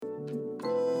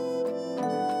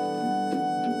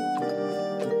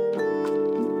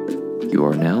You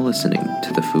are now listening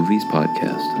to the Foovies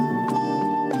Podcast.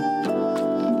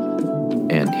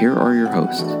 And here are your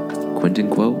hosts, Quentin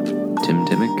Quo, Tim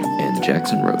Timmick, and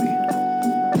Jackson Rohde.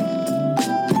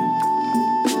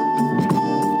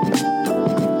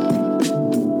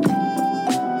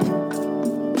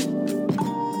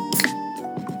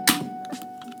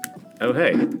 Oh,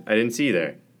 hey, I didn't see you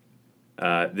there.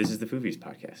 This is the Foovies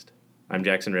Podcast. I'm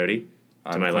Jackson Rohde.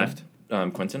 To my left.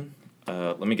 I'm Quentin.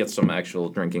 Let me get some actual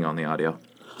drinking on the audio.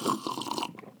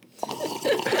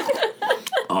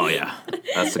 Oh, yeah.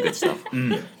 That's the good stuff.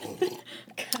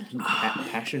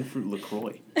 Passion fruit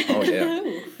LaCroix. Oh,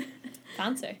 yeah.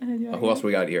 Fancy. Who else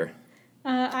we got here?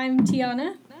 I'm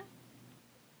Tianna.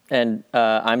 And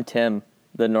I'm Tim,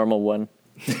 the normal one.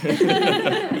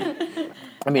 I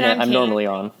mean, And I'm I'm Kate. normally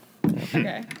on.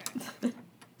 Okay.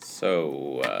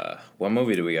 So, what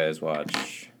movie do we guys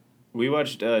watch? We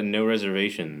watched No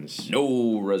Reservations.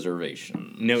 No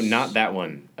Reservations. No, not that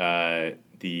one.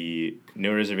 The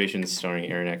No Reservations starring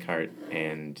Aaron Eckhart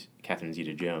and Catherine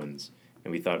Zeta-Jones.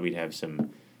 And we thought we'd have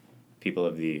some people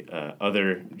of the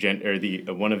other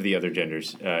one of the other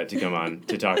genders to come on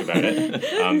to talk about it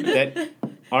that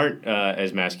aren't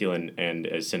as masculine and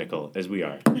as cynical as we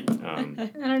are. I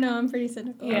don't know, I'm pretty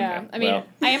cynical. Yeah, Okay, I mean, well.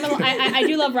 I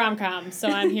do love rom-coms, so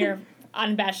I'm here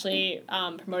unabashedly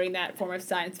promoting that form of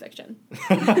science fiction.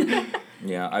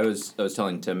 Yeah, I was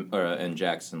telling Tim and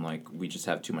Jackson, like, we just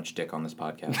have too much dick on this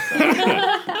podcast.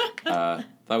 So,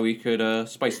 thought we could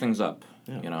spice things up,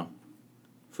 you know?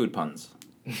 Food puns.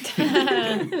 You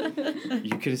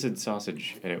could have said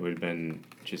sausage, and it would have been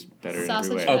just better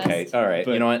Sausage in every way. fest. Okay, all right.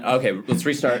 But- You know what? Okay, let's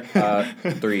restart.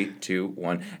 3, 2,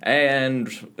 1. And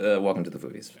welcome to the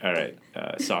Foovies. All right,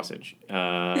 sausage.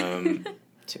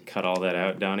 To cut all that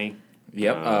out, Donnie.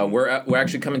 Yep, we're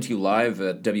actually coming to you live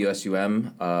at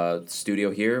WSUM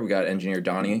studio here. We got engineer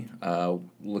Donnie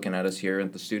looking at us here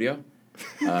at the studio.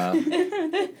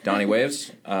 Donnie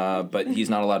waves, but he's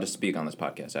not allowed to speak on this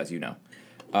podcast, as you know.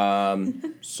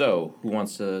 So, who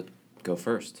wants to go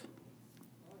first?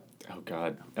 Oh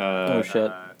God. Oh,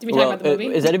 shit. Did we talk about the movie?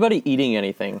 Is anybody eating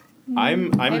anything?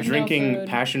 I'm have no drinking food.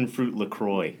 passion fruit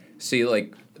LaCroix. See,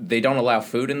 like, they don't allow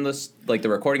food in this, like, the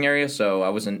recording area, so I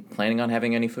wasn't planning on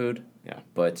having any food. Yeah.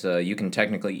 But you can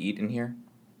technically eat in here.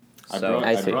 I So,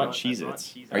 I brought see.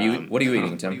 Cheez-Its. are you? What are you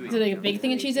eating, Tim? Is it like a big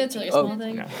thing in Cheez-Its or like a Oh. small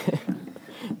thing? Yeah.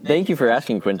 Thank you for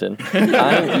asking, Quentin.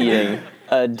 I'm eating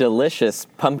a delicious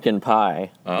pumpkin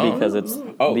pie Oh. because it's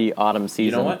Oh. the autumn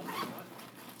season. You know what?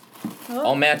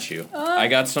 I'll match you. I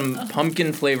got some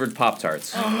pumpkin-flavored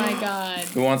Pop-Tarts. Oh my god.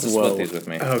 Who wants to Whoa. split these with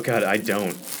me? Oh God, I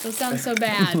don't. Those sound so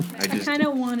bad. I I just. kind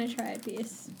of want to try a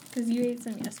piece, because you ate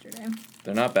some yesterday.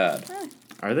 They're not bad.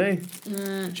 Are they?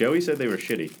 Joey said they were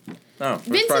shitty. No,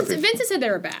 we're Scarface. Vincent said they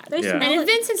were bad. They Yeah. And smell, if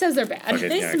Vincent says they're bad. Okay.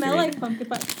 they Yeah, smell give me- like pumpkin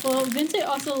pie. Well, Vincent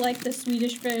also liked the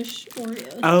Swedish fish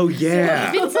Oreos. Oh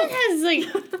yeah. Vincent has like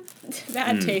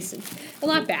bad taste.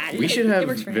 Well, not bad. We should It have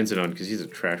works for him. Vincent on because he's a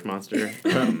trash monster. I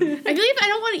feel like if I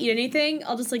don't want to eat anything,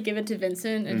 I'll just like give it to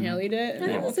Vincent and he'll eat it. And I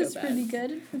I think won't this is feel bad. pretty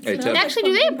good. Hey, It's Tim. not Actually,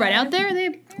 do they have pumpkin bread pie. out there?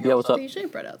 Yeah, what's up? They usually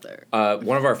have bread out there.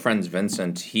 One of our friends,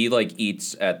 Vincent, he like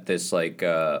eats at this like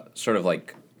sort of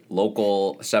like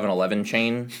local 7-Eleven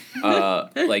chain,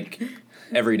 like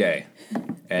every day,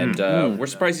 and we're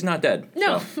surprised he's not dead.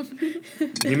 No. So.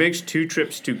 He makes 2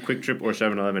 trips to Quick Trip or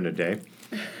 7-Eleven a day.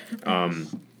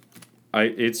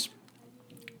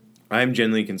 I'm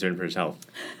genuinely concerned for his health.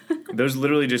 Those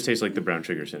literally just taste like the brown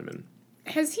sugar cinnamon.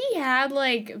 Has he had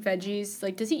like veggies?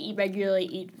 Like, does he regularly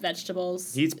eat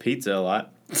vegetables? He eats pizza a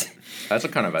lot. That's a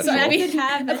kind of So, vegetable. I mean, Could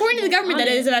have according to the government, that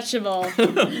is a vegetable.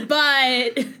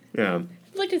 But Yeah.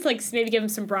 I'd like to like maybe give him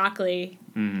some broccoli.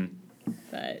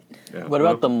 But Yeah. What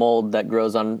about the mold that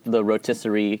grows on the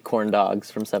rotisserie corn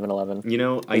dogs from 7-Eleven? You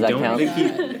know, I that don't count?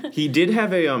 think he did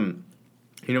have a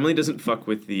He normally doesn't fuck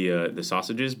with the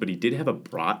sausages, but he did have a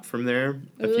brat from there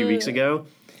a few weeks ago,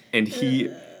 and he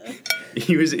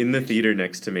was in the theater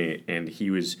next to me, and he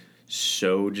was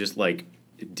so just like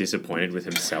disappointed with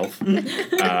himself, and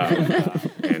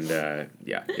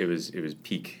yeah, it was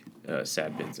peak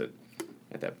sad Vincent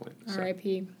at that point. So.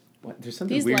 R.I.P. What? There's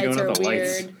something These weird lights going are on with the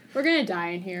weird. lights. We're gonna die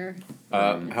in here.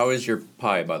 How is your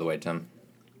pie, by the way, Tim?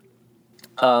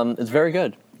 It's very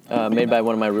good. Made by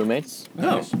one of my roommates.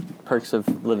 Oh, Perks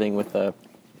of living with a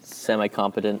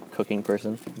semi-competent cooking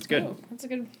person. it's good. Oh, that's a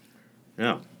good.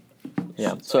 Yeah.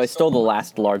 Yeah. So I stole the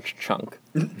last large chunk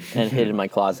and hid in my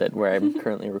closet where I'm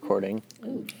currently recording.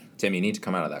 Tim, you need to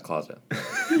come out of that closet.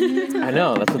 I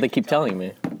know, that's what they keep telling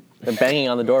me. They're banging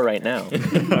on the door right now.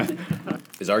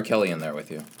 Is R. Kelly in there with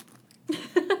you?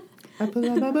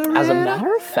 As a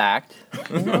matter of fact,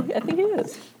 I think he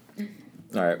is.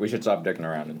 All right, we should stop dicking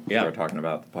around and start talking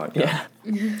about the podcast.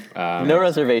 Yeah. No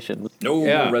reservations.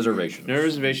 No reservations. No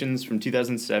Reservations from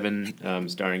 2007,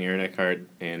 starring Aaron Eckhart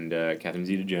and Catherine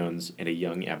Zeta-Jones and a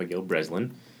young Abigail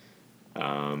Breslin.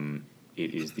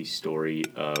 It is the story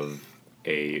of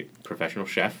a professional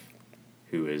chef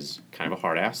who is kind of a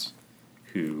hard ass,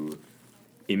 who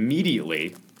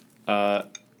immediately, her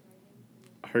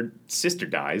sister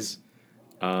dies,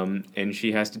 and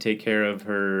she has to take care of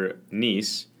her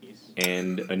niece,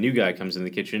 and a new guy comes in the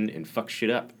kitchen and fucks shit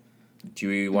up. Do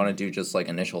we want to do just like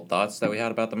initial thoughts that we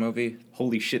had about the movie?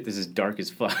 Holy shit, this is dark as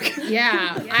fuck.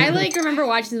 Yeah, I remember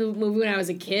watching the movie when I was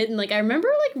a kid, and I remember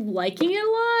liking it a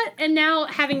lot. And now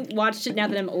having watched it now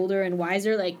that I'm older and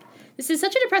wiser, this is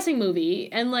such a depressing movie,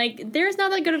 and there's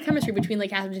not that good of chemistry between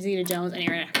Catherine Zeta-Jones and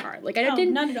Aaron Eckhart.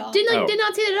 not at all. Did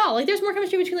not see that at all. There's more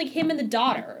chemistry between him and the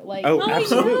daughter.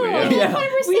 Absolutely, yeah. 100%.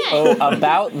 Oh,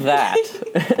 about that.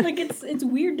 It's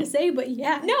weird to say, but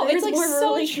yeah. No, there's it's more of a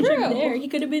so relationship true. there. He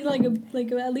could have been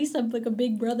at least a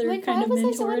big brother kind of why was I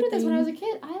mentor so into this when I was a thing.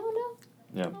 kid? I don't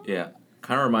know. Yeah. Yeah.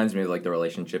 Kind of reminds me of the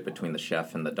relationship between the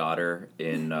chef and the daughter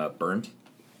in Burnt.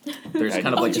 There's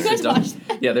kind of did you guys watch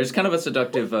there's kind of a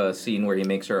seductive scene where he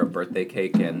makes her a birthday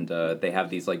cake, and they have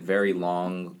these very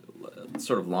long,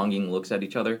 sort of longing looks at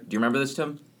each other. Do you remember this,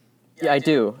 Tim? Yeah, I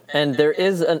do. And there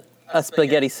is a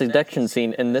spaghetti seduction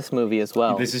scene in this movie as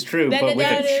well. This is true, That but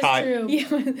with is a child.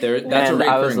 true. That's a And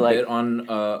I was recurring bit on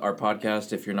our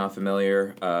podcast. If you're not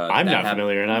familiar, I'm not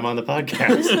familiar, and I'm on the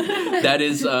podcast.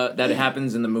 that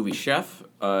happens in the movie Chef.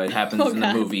 It happens in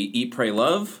the movie Eat, Pray,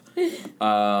 Love.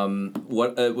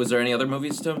 What was there any other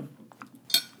movies, Tim?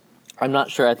 I'm not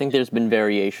sure. I think there's been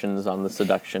variations on the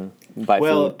seduction by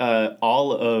food.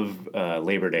 All of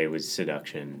Labor Day was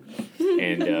seduction,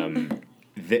 and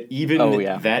that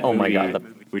Oh my movie, God,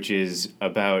 which is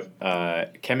about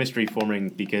chemistry forming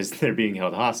because they're being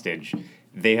held hostage,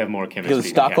 they have more chemistry Because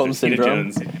than Stockholm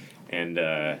Catherine Syndrome. Zeta-Jones and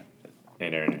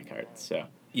Aaron Eckhart. So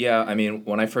Yeah, I mean,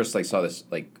 when I first saw this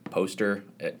poster,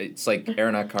 it's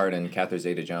Aaron Eckhart and Catherine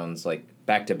Zeta-Jones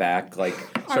back to back, sort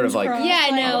Arms of crossed. Yeah,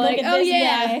 I know. Look at this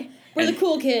guy. We're the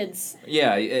cool kids.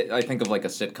 yeah. I think of a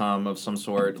sitcom of some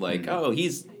sort. Oh,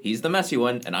 he's the messy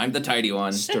one, and I'm the tidy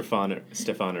one. Stefan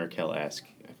Urkel-esque.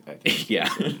 I think. Yeah.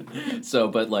 So,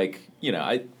 but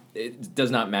it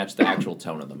does not match the actual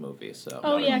tone of the movie. So.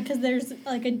 Oh yeah, because there's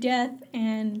a death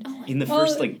and In the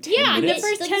first 10 in the minutes.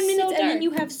 first 10 so minutes, and dark. then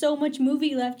you have so much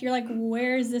movie left. You're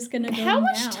where is this gonna go? How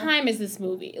much now? time is this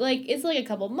movie? It's a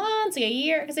couple months, a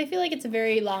year? Because I feel it's a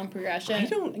very long progression. I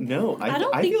don't know. I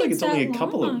don't I think feel it's it's only that a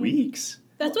couple of long. weeks.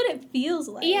 That's what it feels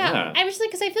like. Yeah, I was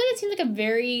because I feel it seems a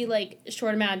very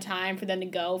short amount of time for them to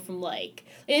go from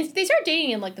and they start dating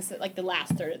in the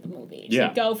last third of the movie.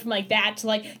 Just, go from that to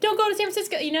don't go to San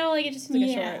Francisco. It just seems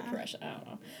like a short progression. I don't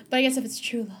know, but I guess if it's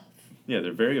true love. Yeah,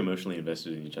 they're very emotionally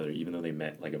invested in each other, even though they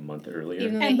met a month earlier.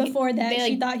 And before that,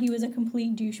 she thought he was a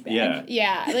complete douchebag. Yeah.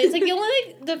 Yeah, it's the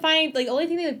only the only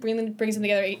thing that brings them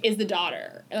together is the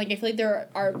daughter. And I feel there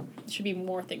should be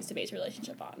more things to base a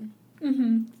relationship on.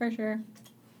 Mm-hmm. For sure.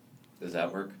 Does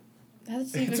that work?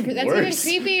 That's It's even worse.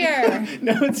 creepier.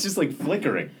 No, it's just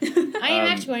flickering. I am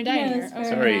actually going to die in yes, here.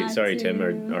 very Sorry, that Tim.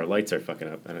 too. Our lights are fucking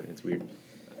up. It's weird.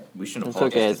 We shouldn't It's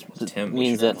okay. apologize to Tim. It We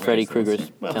means should that Freddy apologize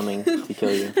to Krueger's coming to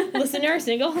kill you. Listener,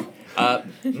 single. I'm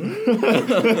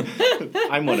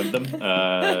one of them.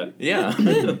 Yeah.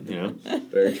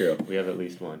 Very true. We have at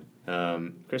least one.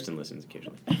 Kristen listens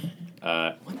occasionally.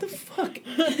 What the fuck?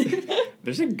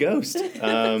 There's a ghost.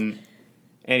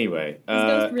 Anyway. This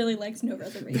ghost really likes No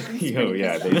Reservations.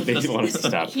 Yeah, they just want us to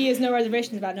stop. He has no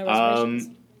reservations about no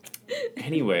reservations.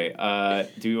 Anyway,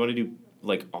 do we want to do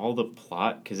all the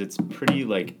plot? Because it's pretty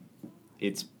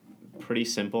it's pretty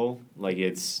simple.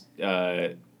 It's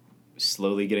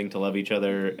slowly getting to love each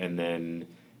other, and then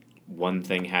one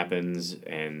thing happens,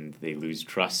 and they lose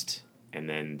trust, and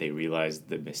then they realize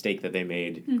the mistake that they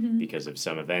made because of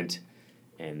some event,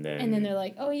 and then they're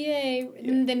like, oh yay!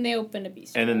 And then they open a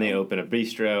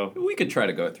bistro. We could try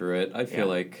to go through it. I feel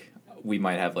like we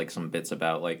might have some bits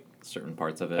about certain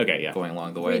parts of it going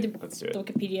along the way. Let's do it. The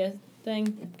Wikipedia thing.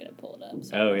 I'm gonna pull it up.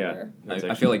 So Oh yeah.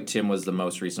 I feel like Tim was the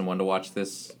most recent one to watch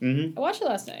this. Mm-hmm. I watched it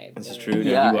last night. This is true.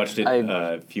 Yeah, You watched it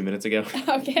a few minutes ago.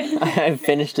 Okay. I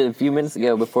finished it a few minutes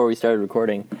ago before we started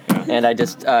recording, and I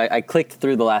just I clicked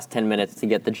through the last 10 minutes to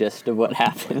get the gist of what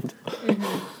happened.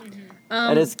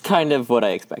 And it's kind of what I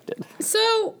expected.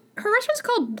 So her restaurant's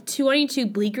called 222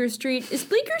 Bleecker Street. Is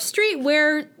Bleecker Street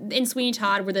where in Sweeney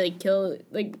Todd where they kill isn't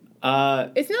it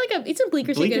it's in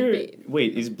Bleecker Street?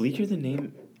 Wait, is Bleecker the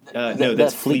name? No,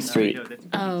 that's Fleet Street.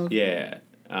 Oh. Yeah.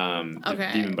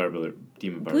 Okay. Demon Barber.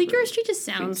 Bleecker Street just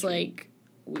sounds like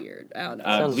weird. I don't know.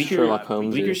 Sounds Bleecker, Sherlock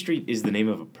Holmes-y. Bleecker Street is the name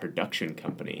of a production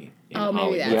company in Oh, maybe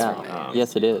Hollywood. that's Yeah. right.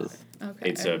 Yes, it is.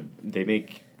 Okay. They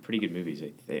make pretty good movies,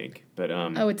 I think. But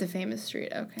Oh, it's a famous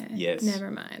street. Okay. Yes. Never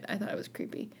mind. I thought it was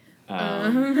creepy.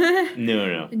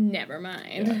 no. Never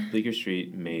mind. Yeah, Bleecker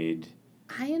Street made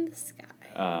High in the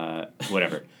sky.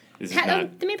 Whatever. This is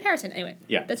not. They made Patterson. Anyway.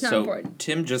 Yeah. That's not So important.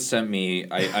 Tim just sent me,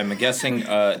 I'm guessing,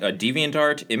 a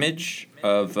DeviantArt image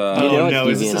of... You know Oh it's no!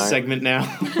 Is this a DeviantArt. segment now?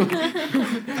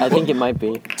 I think it might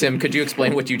be. Tim, could you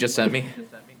explain what you just sent me?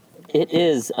 It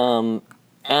is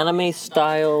anime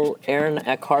style Aaron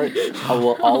Eckhart.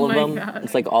 All of my them. God.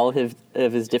 It's like all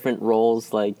of his different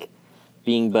roles, like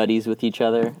being buddies with each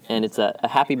other, and it's a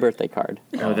happy birthday card.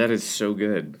 Oh, that is so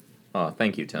good. Oh,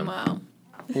 thank you, Tim. Wow.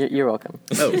 You're welcome.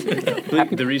 Oh,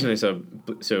 the reason I saw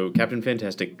Captain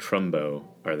Fantastic, Trumbo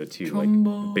are the two like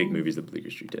big movies that Bleecker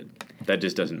Street did. That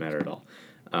just doesn't matter at all.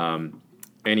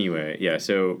 Anyway, yeah.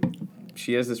 So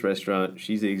she has this restaurant.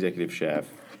 She's the executive chef.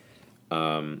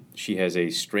 She has a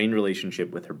strained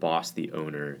relationship with her boss, the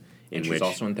owner, And she's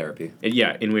also in therapy.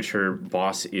 in which her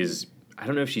boss is. I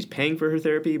don't know if she's paying for her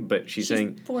therapy, but she's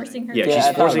saying forcing her. yeah, Yeah, I she's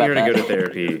thought forcing her about to go that. to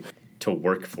therapy to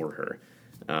work for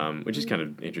her, which is kind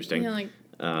of interesting. Yeah, like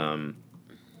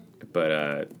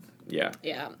Yeah.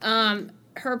 yeah.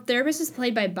 Her therapist is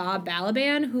played by Bob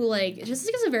Balaban, who like just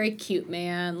is a very cute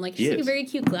man. Like He she's like is. a very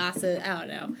cute glasses. I don't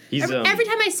know. He's, every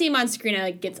time I see him on screen,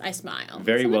 I smile.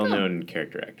 Very So I'm like, well oh, known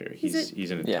character actor. He's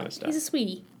in a ton of stuff. He's a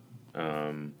sweetie.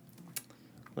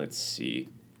 Let's see.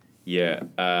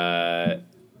 Yeah.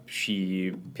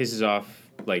 She pisses off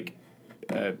like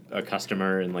a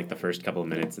customer in like the first couple of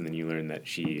minutes, and then you learn that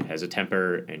she has a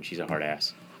temper and she's a hard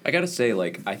ass. I gotta say,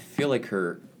 like, I feel like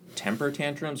her temper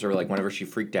tantrums, or like whenever she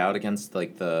freaked out against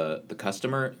like the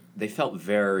customer, they felt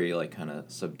very like kind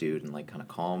of subdued and like kind of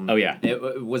calm. Oh, yeah.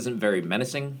 It wasn't very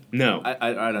menacing. No.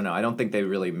 I don't know. I don't think they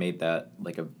really made that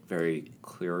like a very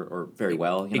clear or very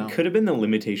well. You know? It could have been the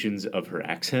limitations of her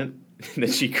accent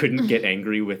that she couldn't get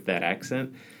angry with that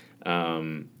accent.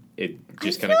 It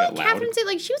just kind of got loud. Catherine said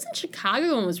like she was in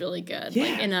Chicago and was really good. Yeah.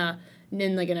 Like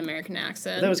in like an American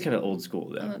accent. That was kind of old school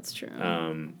though. Oh, that's true.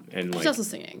 And She's like also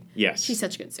singing. yes, She's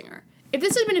such a good singer. If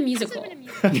this had been a musical, would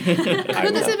I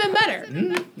this have been better?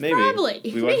 maybe Probably.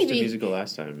 we watched Maybe. a musical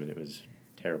last time and it was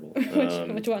terrible.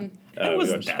 Which one? It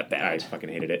wasn't that bad. I fucking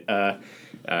hated it.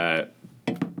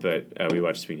 But we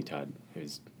watched Sweeney Todd. It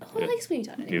was Oh, I like Sweeney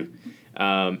Todd. Anyway.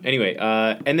 new. Anyway,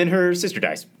 and then her sister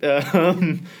dies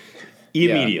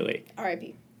immediately.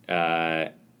 R.I.P.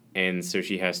 And so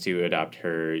she has to adopt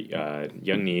her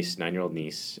young niece, 9-year-old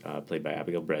niece, played by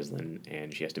Abigail Breslin,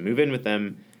 and she has to move in with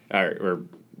them, or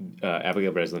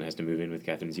Abigail Breslin has to move in with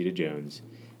Catherine Zeta-Jones,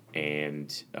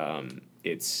 and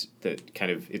it's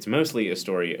mostly a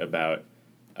story about,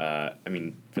 for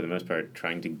the most part,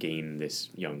 trying to gain this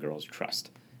young girl's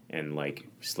trust, and like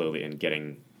slowly and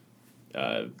getting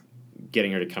her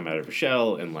to come out of her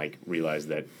shell and like realize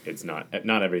that it's not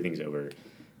everything's over,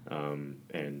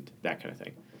 and that kind of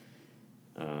thing.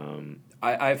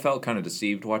 I felt kind of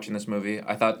deceived watching this movie.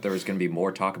 I thought there was going to be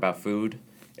more talk about food.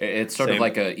 It's sort Same. of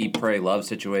like a eat, pray, love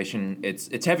situation.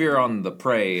 It's heavier on the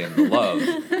pray and the love,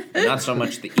 and not so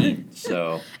much the eat.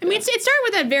 So I mean, it started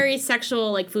with that very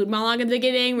sexual like food monologue at the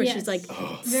beginning, where Yes. she's like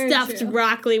Very stuffed true.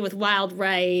 broccoli with wild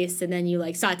rice, and then you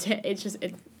like saute.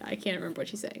 I can't remember what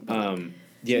she's saying. But,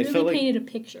 Yeah, it really felt like painted a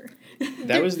picture.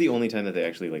 that was the only time that they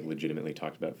actually like legitimately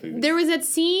talked about food. there was that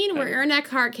scene where Okay. Aaron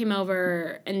Eckhart came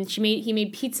over and he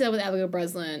made pizza with Abigail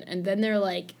Breslin, and then they're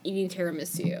like eating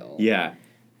tiramisu. Yeah,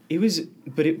 it was,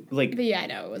 but it like But yeah, I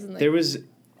know it wasn't like there was.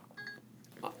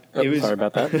 Oh, It was. sorry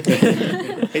about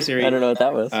that. Hey Siri. I don't know what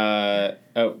that was.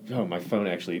 Oh, my phone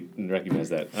actually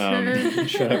recognized that.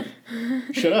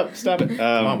 Shut up! Stop it.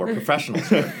 come on, we're professionals.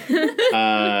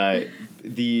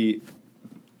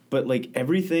 But like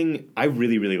everything, I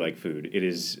really, really like food. It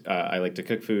is, I like to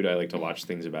cook food. I like to watch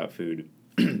things about food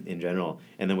in general.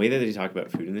 And the way that they talk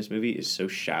about food in this movie is so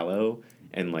shallow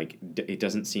and like it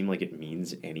doesn't seem like it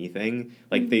means anything.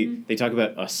 Like they talk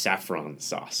about a saffron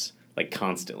sauce like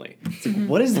constantly. It's like,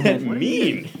 what does that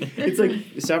mean? It's like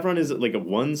saffron is like a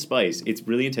one spice. It's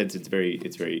really intense. It's very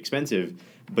expensive,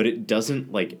 but it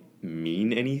doesn't like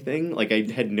mean anything. Like I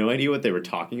had no idea what they were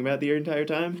talking about the entire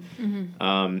time.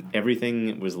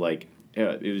 Everything was like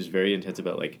it was very intense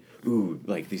about like, ooh,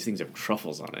 like these things have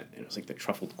truffles on it, and it was like the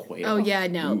truffled quail. oh yeah,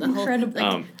 no, the whole Incredible.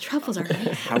 like, truffles are great.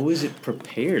 How is it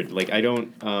prepared? Like I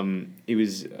don't. It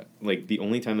was like the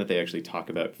only time that they actually talk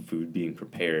about food being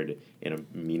prepared in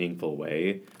a meaningful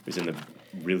way was in the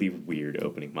really weird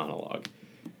opening monologue.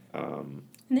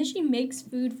 And then she makes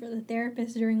food for the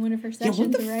therapist during one of her sessions,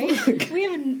 what the right? fuck? We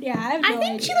haven't. Yeah, I have no I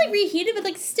think idea. she like reheated, but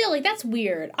like still, like that's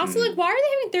weird. Also, like, why are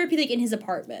they having therapy like in his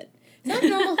apartment? Is that a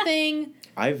normal thing?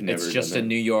 I've never. It's just done a that.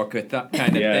 New York kind of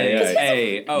thing. Yeah.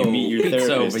 Hey, You meet your pizza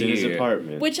therapist over in his here.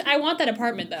 apartment. Which I want that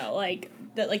apartment though, like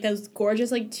that, like those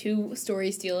gorgeous like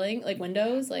 2-story ceiling like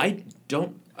windows. Like I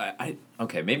don't.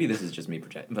 Okay, maybe this is just me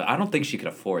projecting, but I don't think she could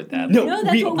afford that. No, No,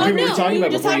 that's we what were we talking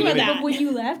about just before talking you about even- that. But when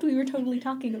you left, we were totally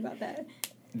talking about that.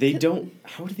 They don't.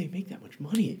 How do they make that much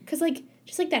money? Because, like,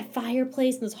 just, like, that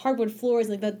fireplace and those hardwood floors,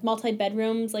 like, the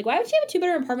multi-bedrooms. Like, why would she have a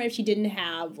 2-bedroom apartment if she didn't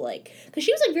have, like... Because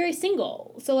she was, like, very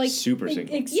single. So, like... Super Like,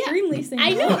 single. extremely single.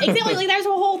 I know, exactly. Like, that was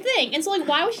her whole thing. And so, like,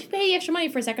 why would she pay extra money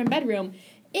for a second bedroom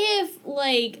if,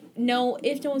 like,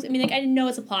 if no one's... I mean, like, I know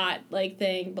it's a plot, like,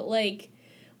 thing, but, like...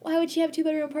 Why would she have a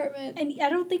 2-bedroom apartment? And I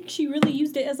don't think she really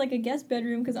used it as, like, a guest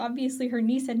bedroom, because obviously her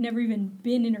niece had never even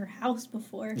been in her house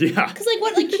before. Yeah. Because, like,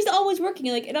 what... Like, she's always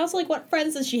working. Like, and also, like, what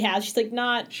friends does she have? She's, like,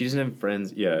 not... She doesn't have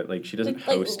friends. Yeah, like she doesn't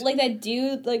Like, host. like that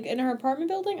dude, like, in her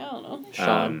apartment building? I don't know.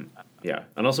 Sean. Yeah,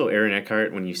 and also Aaron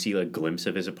Eckhart, when you see a glimpse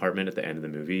of his apartment at the end of the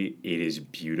movie, it is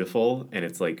beautiful, and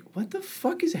it's like, what the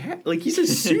fuck is like, he's a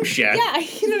sous chef. Yeah.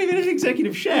 He's not even an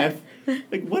executive chef.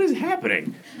 Like, what is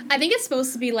happening? I think it's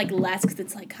supposed to be, like, less because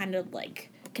it's, like, kind of,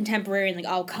 like, contemporary and,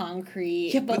 like, all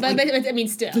concrete. Yeah, but but, like, I mean,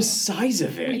 still. The size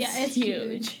of it. Yeah, it's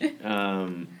huge.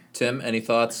 Tim, any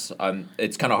thoughts?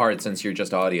 It's kind of hard since you're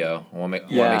just audio. I want to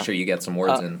Yeah. make sure you get some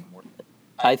words in.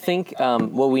 I think,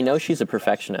 well, we know she's a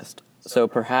perfectionist, so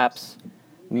perhaps,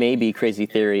 maybe, crazy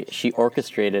theory, she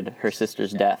orchestrated her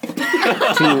sister's death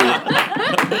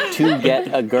to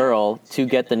get a girl, to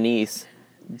get the niece,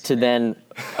 to then,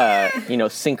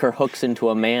 sink her hooks into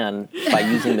a man by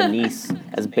using the niece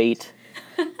as bait.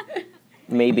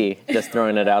 Maybe, just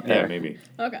throwing it out there. Yeah, maybe.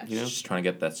 Okay. You know? Just trying to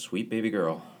get that sweet baby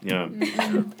girl. Yeah.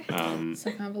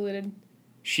 So convoluted.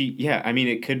 I mean,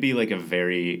 it could be like a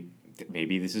very,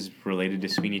 maybe this is related to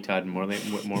Sweeney Todd in more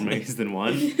ways than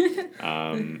one.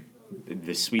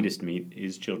 The sweetest meat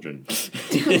is children.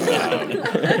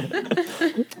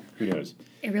 Who knows?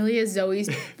 It really is Zoe's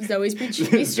Bistro.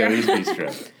 Zoe's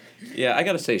Bistro. Yeah, I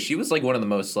gotta say, she was like one of the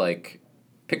most like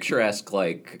picturesque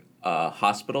like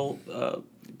hospital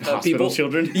Hospital people.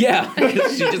 children? Yeah,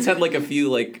 she just had like a few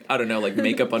like I don't know like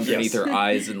makeup underneath Yes. her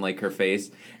eyes and like her face,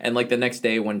 and like the next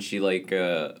day when she like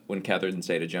when Catherine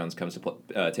Zeta-Jones comes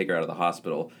to take her out of the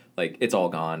hospital, like it's all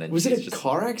gone and Was she's it a just,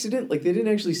 car accident? Like, they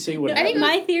didn't actually say what I happened. think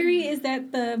my theory is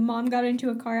that the mom got into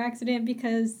a car accident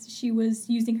because she was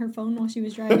using her phone while she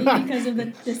was driving because of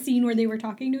the scene where they were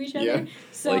talking to each other. Yeah.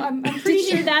 So Like- I'm pretty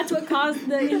sure that's what caused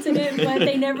the incident, but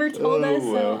they never told us.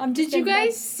 So wow. I'm just Did you saying guys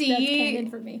that's see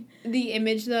canon for me. the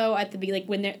image though at the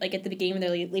when they're like at the beginning when they're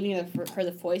like, leaving her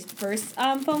the first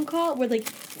phone call where like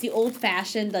it's the old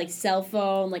fashioned like cell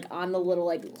phone like on the little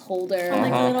like holder On,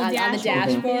 like, Uh-huh. the little on the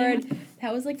dashboard. dashboard.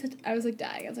 That was like I was like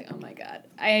dying. I was like, oh my god.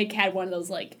 I had one of those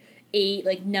like 8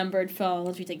 like numbered phones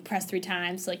where you like press 3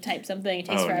 times to like type something. It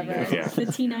takes forever. Yeah. The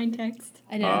T9 text.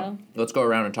 I know. let's go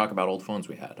around and talk about old phones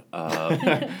we had.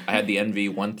 I had the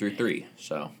NV 1 through 3,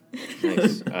 so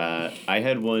Nice. I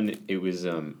had one. It was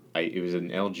it was an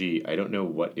LG. I don't know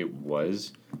what it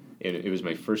was. It was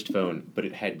my first phone, but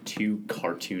it had 2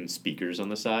 cartoon speakers on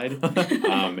the side,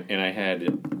 and I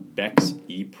had Beck's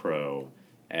E Pro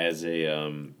as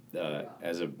a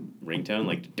ringtone,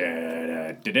 like da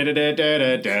da da da da da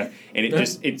da da, and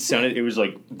it sounded. It was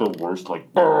like the worst, like.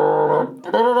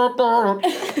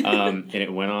 And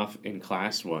it went off in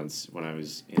class once when I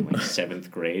was in like 7th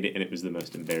grade, and it was the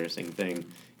most embarrassing thing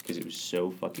because it was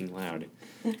so fucking loud.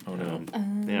 oh no,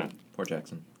 Yeah. poor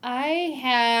Jackson. I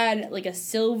had like a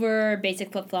silver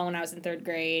basic flip phone when I was in 3rd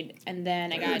grade, and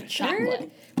then I got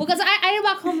chocolate. Well, because I had to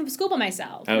walk home from school by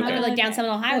myself. Okay. I lived like down Okay.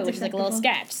 Seminole Highway, That's which is like a little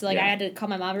acceptable. sketch. So like Yeah. I had to call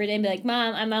my mom every day and be like,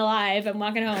 "Mom, I'm alive. I'm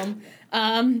walking home."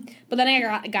 But then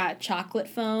I got a chocolate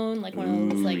phone, like one of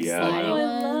those like Ooh, yeah. sliding Oh, I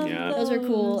ones. love Yeah. Those were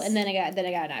cool. those. And then I got an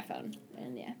iPhone,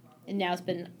 and now it's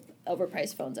been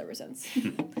overpriced phones ever since.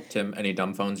 Tim, any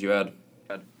dumb phones you had?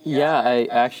 Yeah, I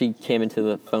actually came into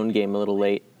the phone game a little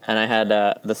late, and I had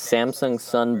the Samsung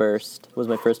Sunburst was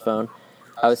my first phone.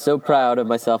 I was so proud of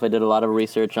myself. I did a lot of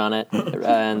research on it,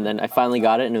 and then I finally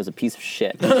got it, and it was a piece of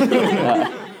shit.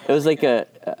 It was like a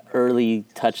early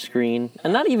touchscreen,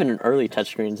 and not even an early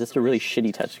touchscreen, just a really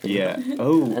shitty touchscreen. Yeah.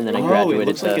 Oh. And then I It graduated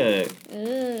looks like to-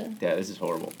 Ugh. Yeah, this is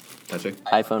horrible. That's it.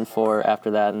 iPhone 4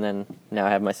 after that, and then now I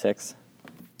have my 6.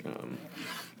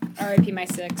 R.I.P. my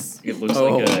 6. It looks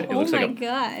Oh. like a. It Oh looks my like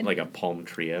god. a like a Palm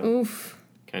Trio Oof.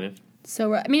 kind of.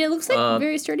 So I mean, it looks like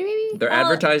very sturdy, maybe. They're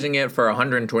advertising it for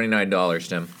 $129,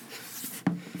 Tim.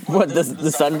 What,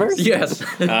 the sunburst? Yes.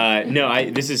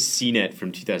 No, this is CNET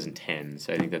from 2010,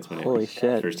 so I think that's when Holy it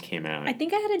shit. first came out. I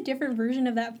think I had a different version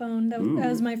of that phone. That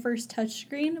was my first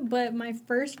touchscreen, but my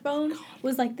first phone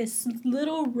was like this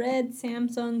little red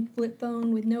Samsung flip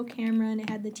phone with no camera, and it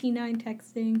had the T9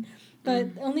 texting.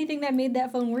 But the only thing that made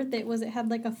that phone worth it was it had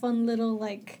like a fun little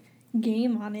like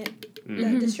game on it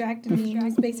that distracted me. It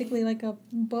was basically like a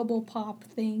bubble pop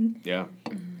thing. Yeah.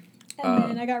 And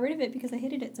then I got rid of it because I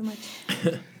hated it so much.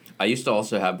 I used to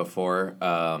also have before,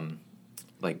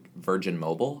 like Virgin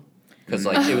Mobile, because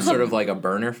like it was sort of like a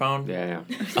burner phone. Yeah.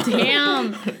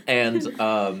 Damn. And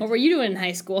What were you doing in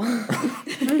high school?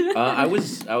 I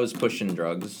was pushing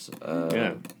drugs.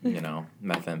 Yeah. You know,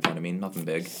 methamphetamine, nothing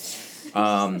big.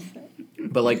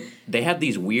 But like they had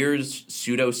these weird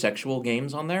pseudo-sexual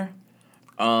games on there.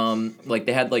 Like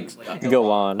they had like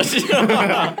Go on.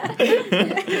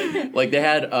 like they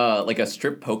had like a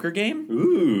strip poker game.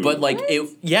 Ooh. But like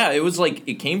it was like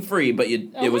it came free, but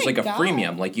it was my like a God.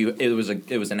 freemium. Like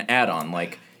it was an add-on.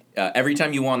 Like every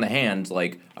time you won the hand,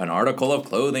 like an article of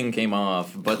clothing came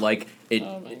off. But like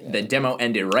the demo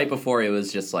ended right before it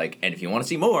was just like, and if you want to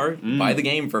see more, buy the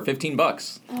game for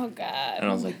 $15. Oh God. And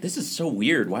I was like, this is so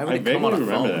weird. Why would I it come on a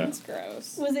vaguely remember phone? that. That's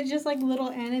gross. Was it just like little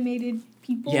animated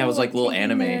people? Yeah, it was like little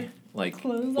taking their anime, like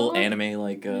clothes little off? anime,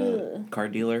 like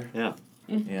card dealer. Yeah.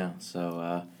 Yeah,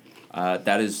 so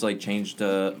that has like changed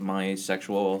my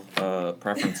sexual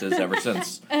preferences ever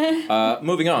since.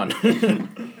 Moving on.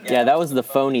 Yeah, that was the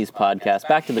Phonies podcast.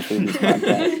 Back to the Foovies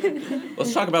podcast.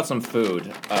 Let's talk about some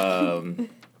food.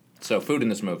 So food in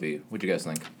this movie. What'd you guys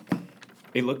think?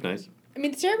 It looked nice. I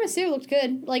mean, the tiramisu looked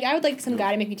good. Like, I would like some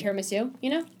guy to make me tiramisu, you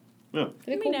know? Yeah.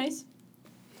 That'd be nice.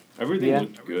 Everything Yeah.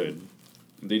 looked good.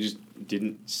 They just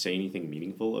didn't say anything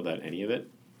meaningful about any of it.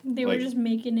 They were Like- just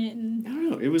making it, and I don't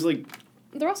know. It was like,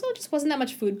 There also just wasn't that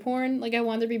much food porn. Like, I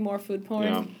wanted there to be more food porn.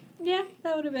 yeah. yeah,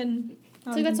 that would have been.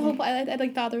 So that's the whole point. I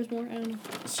like thought there was more. I don't know.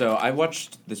 So I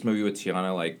watched this movie with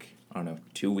Tianna like, I don't know,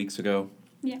 2 weeks ago.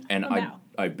 Yeah, And about.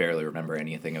 I barely remember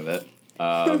anything of it.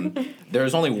 There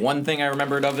was only one thing I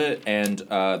remembered of it, and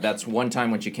that's one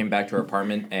time when she came back to her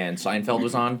apartment and Seinfeld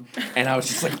was on, and I was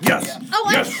just like, yes,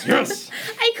 yes.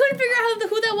 I couldn't figure out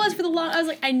who that was for the long. I was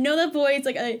like, I know that voice.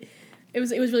 Like, it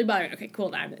was really bothering. Okay, cool.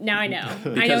 Now I know.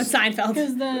 I know it's Seinfeld.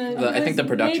 Because I think the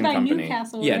production made by company.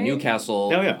 Newcastle, Yeah, right?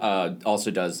 Newcastle. Oh, yeah.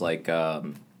 Also does like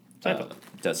Seinfeld.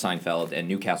 does Seinfeld, and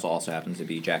Newcastle also happens to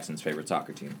be Jackson's favorite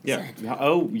soccer team. Yeah.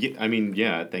 Oh, yeah. I mean,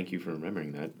 yeah. Thank you for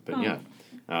remembering that. But Oh. yeah.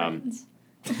 Friends.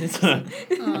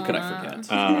 How could I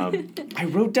forget? I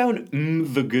wrote down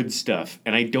the good stuff,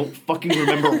 and I don't fucking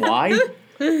remember why.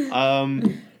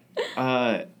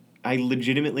 I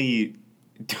legitimately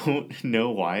don't know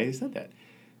why I said that.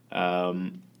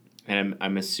 And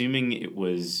I'm assuming it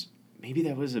was maybe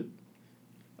that was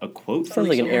a quote. Sounds from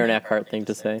like an somewhere. Aaron Eckhart thing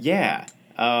to say. Yeah.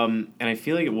 And I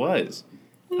feel like it was.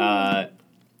 But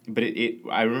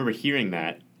I remember hearing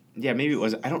that. Yeah, maybe it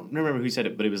was. I don't remember who said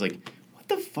it, but it was like, what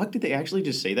the fuck? Did they actually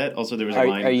just say that? Also, there was a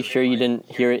line. Are you sure you didn't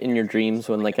hear it in your dreams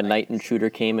when like a night intruder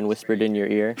came and whispered in your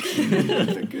ear?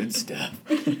 The good stuff.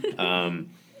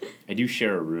 I do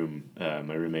share a room.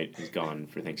 My roommate is gone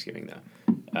for Thanksgiving,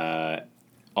 though.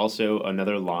 Also,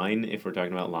 another line, if we're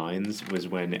talking about lines, was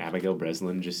when Abigail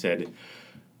Breslin just said,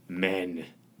 men.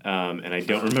 And I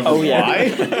don't remember yeah. why.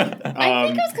 I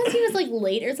think it was because he was like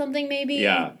late or something, maybe.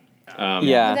 Yeah.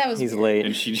 Yeah, that was he's weird. late.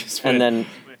 And she just went, And then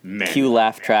men. cue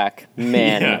laugh track.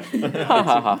 Man. Yeah. Ha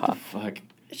ha ha ha. Fuck.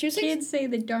 She was like, Kids say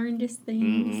the darndest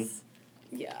things.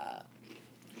 yeah.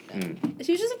 Mm.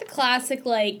 She was just like the classic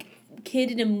like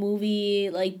kid in a movie,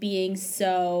 like being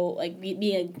so like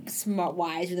being smart,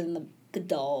 wiser than the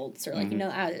adults, or like you know,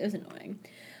 it was annoying.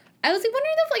 I was like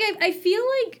wondering if like I feel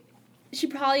like she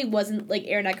probably wasn't like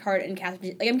Aaron Eckhart and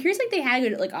Catherine. Like I'm curious, like they had a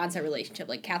good like on-set relationship,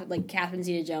 like Catherine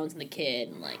Zeta-Jones and the kid,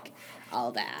 and like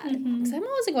all that. Because I'm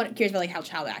always like curious about like how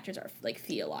child actors are like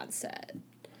feel on set.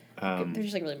 They're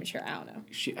just like really mature. I don't know.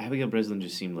 Abigail Breslin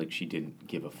just seemed like she didn't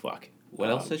give a fuck. What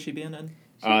else has she been in?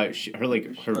 Her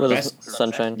Little best.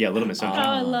 Sunshine. Yeah, Little Miss Oh, Sunshine.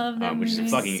 I love that Which is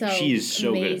movie. fucking. So She is so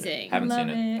amazing. Haven't love seen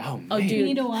it. good. Oh Oh, man, dude,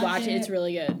 need to watch it. it. It's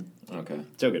really good. Okay.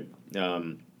 so good. Yeah.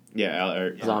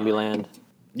 Zombieland.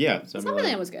 Yeah,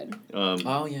 Zombieland was good.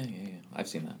 Oh yeah. I've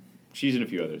seen that. She's in a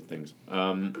few other things.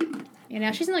 Yeah,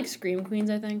 now she's in like Scream Queens,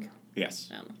 I think. Yes.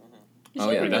 I don't know. Oh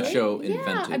yeah, that show Yeah,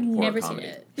 invented I've horror never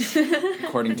comedy. seen it.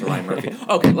 According to Ryan Murphy.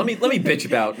 Okay, let me bitch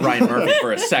about Ryan Murphy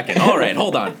for a second. All right,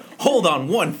 hold on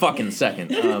one fucking second.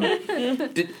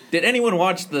 Did anyone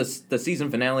watch the season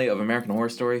finale of American Horror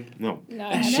Story? No.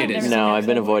 That shit is No, I've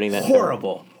been avoiding that.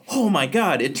 horrible. Oh my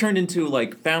god, it turned into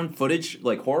like found footage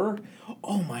like horror.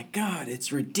 Oh my god,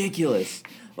 it's ridiculous.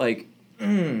 Like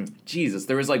Jesus,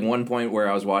 there was like one point where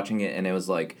I was watching it and it was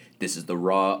like, this is the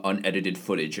raw, unedited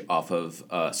footage off of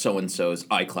so-and-so's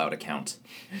iCloud account.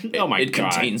 Oh my It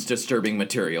God. contains disturbing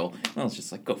material. I was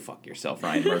just like, go fuck yourself,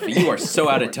 Ryan Murphy. You are so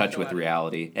out of touch with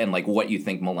reality and like what you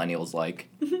think millennials like.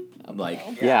 I'm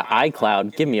like, Yeah,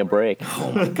 iCloud, give me a break.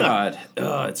 oh my God.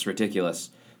 Ugh, it's ridiculous.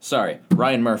 Sorry,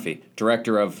 Ryan Murphy,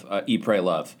 director of Eat, Pray,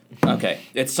 Love. Okay,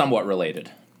 it's somewhat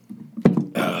related.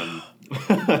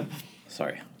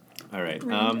 Sorry. All right.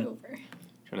 Ran over.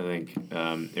 Trying to think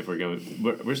if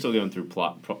we're still going through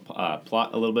plot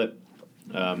a little bit.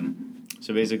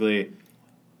 So basically,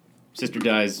 sister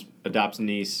dies, adopts a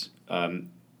niece.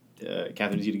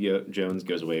 Catherine Zeta-Jones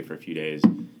goes away for a few days,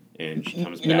 and she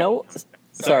comes back. You know,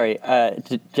 sorry,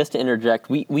 just to interject,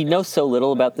 we know so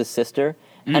little about this sister,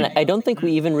 and I don't think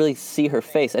we even really see her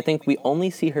face. I think we only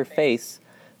see her face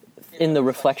in the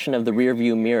reflection of the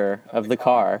rearview mirror of the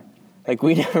car. Like,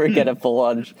 we never get a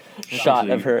full-on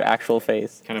shot of her actual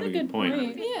face. Kind of a good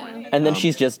point. Yeah. And then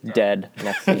she's just dead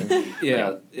next scene.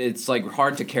 Yeah, it's like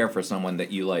hard to care for someone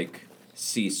that you like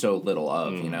see so little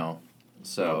of, you know?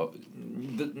 So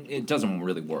it doesn't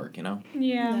really work, you know?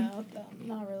 Yeah. No,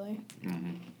 not really.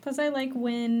 Plus, I like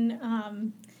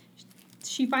when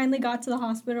she finally got to the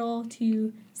hospital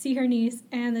to see her niece,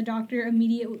 and the doctor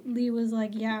immediately was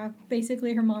like, yeah,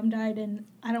 basically her mom died, and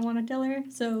I don't want to tell her,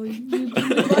 so you can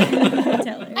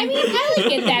tell her. I mean, I like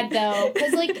get that, though,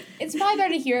 because, like, it's probably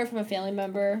better to hear it from a family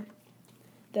member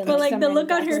than, But, like, the someone look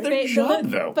on her It's their face, job,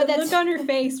 though. but the look on her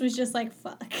face was just like,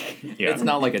 fuck. Yeah. It's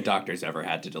not like a doctor's ever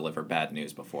had to deliver bad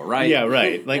news before, right? Yeah,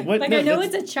 right. Like what? Like, no, I know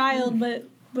that's- it's a child, but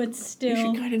still. You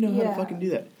should kind of know how to fucking do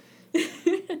that.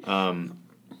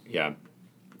 Yeah.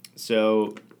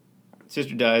 So,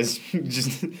 sister dies.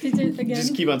 just Again.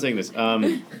 just keep on saying this.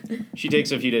 She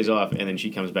takes a few days off, and then she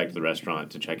comes back to the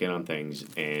restaurant to check in on things,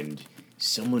 and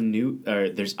someone new.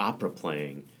 There's opera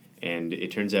playing, and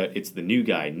it turns out it's the new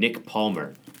guy, Nick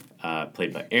Palmer,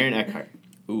 played by Aaron Eckhart,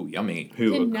 Ooh, yummy.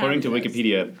 who, Did not according to know this.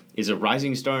 Wikipedia, is a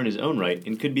rising star in his own right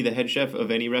and could be the head chef of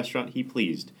any restaurant he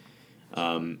pleased.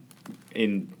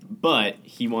 But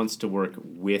he wants to work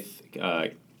with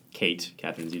Kate,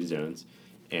 Catherine Zeta-Jones,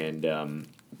 and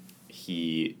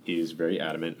he is very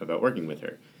adamant about working with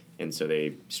her. And so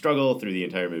they struggle through the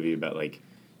entire movie about like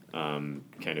kind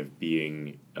of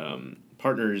being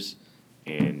partners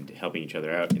and helping each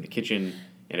other out in the kitchen.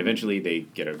 And eventually they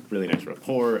get a really nice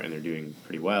rapport and they're doing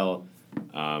pretty well.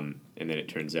 And then it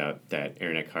turns out that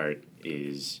Aaron Eckhart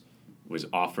was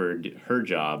offered her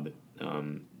job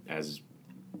as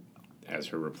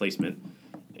her replacement,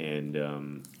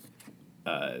 and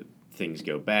things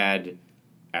go bad.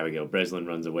 Abigail Breslin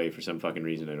runs away for some fucking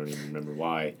reason. I don't even remember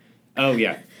why. Oh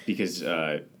yeah, because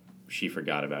she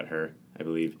forgot about her, I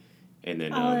believe. And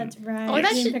then That's right. Oh, I that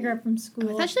didn't should- pick her up from I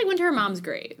school. thought she went to her mom's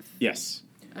grave. yes,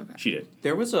 Okay. she did.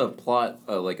 There was a plot,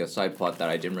 like a side plot that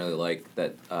I didn't really like,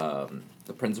 that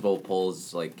the principal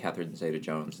pulls like Catherine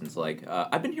Zeta-Jones and it's like,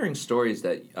 I've been hearing stories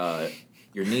that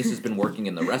your niece has been working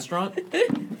in the restaurant,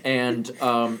 and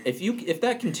if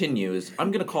that continues, I'm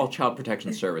gonna call Child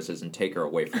Protection Services and take her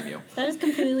away from you. That is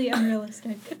completely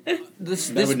unrealistic. This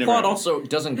would never plot happen. also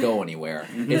doesn't go anywhere.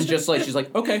 It's just like she's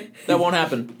like, okay, that won't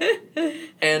happen.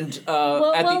 And at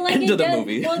the end of the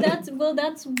movie, Well, that's what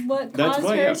That's caused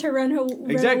why, her yeah. to run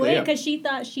Exactly, away yeah. because she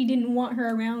thought she didn't want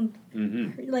her around,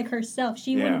 Mm-hmm. like herself.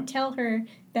 She Yeah. wouldn't tell her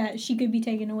that she could be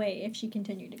taken away if she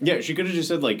continued to go. Yeah, she could have just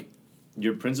said like,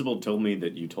 your principal told me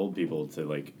that you told people to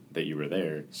like that you were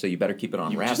there. so you better keep it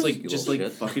on You wraps. just you just little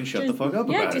like shit. fucking shut the Just- fuck up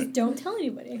yeah, about just it. don't tell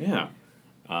anybody. Yeah.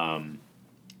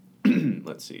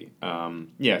 Let's see.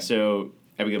 Yeah, so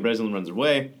Abigail Breslin runs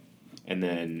away, and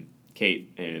then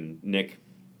Kate and Nick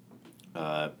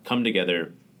come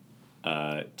together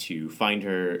to find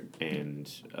her, and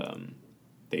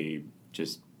they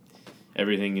just...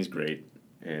 Everything is great,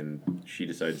 and she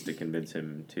decides to convince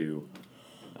him to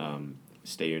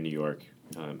stay in New York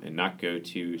and not go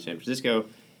to San Francisco,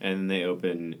 and they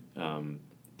open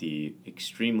the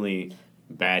extremely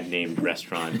bad-named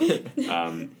restaurant,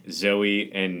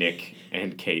 Zoe and Nick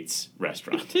and Kate's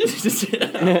restaurant.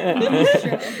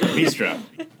 Bistro.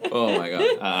 Oh my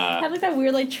god. Have like that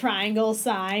weird like triangle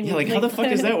sign. Yeah, like with, how the fuck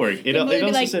does that work? It would be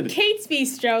also like said... Kate's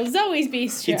Bistro, Zoe's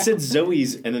Bistro. It said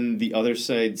Zoe's, and then the other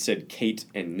side said Kate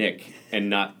and Nick, and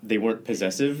not... They weren't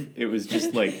possessive. It was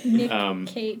just like... Nick,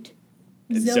 Kate,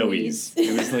 Zoe's.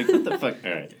 It was like, what the fuck?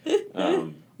 All right.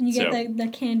 You get So- the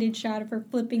candid shot of her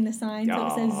flipping the sign so it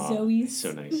says Aw, Zoe's.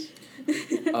 So nice.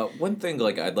 One thing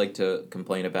like I'd like to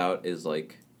complain about is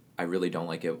like I really don't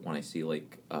like it when I see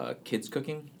like kids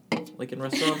cooking. like in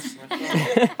restaurants.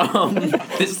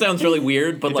 This sounds really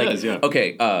weird, but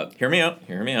okay, hear me out.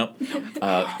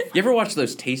 You ever watch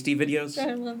those Tasty videos?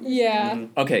 I love this. Yeah.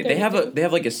 Okay, they have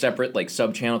like a separate like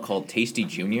sub channel called Tasty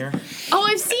Junior. Oh,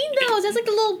 I've seen those. That's like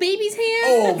the little baby's hand.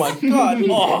 Oh my god!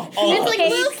 It's like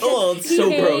little. It's so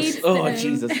gross. hates Oh them.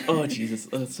 Jesus! Oh,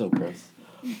 it's so gross.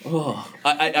 Oh,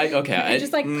 okay.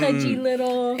 Just like pudgy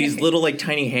little. These little like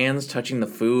tiny hands touching the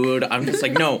food. I'm just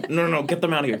like, no, get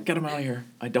them out of here.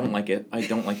 I don't like it. I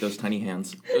don't like those tiny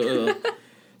hands. Ugh.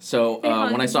 So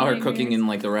when I saw her cooking in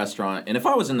like the restaurant, and if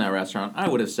I was in that restaurant, I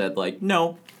would have said like,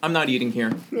 no, I'm not eating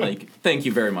here. Like, thank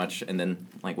you very much, and then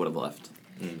like would have left.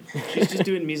 She's just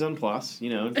doing mise en place,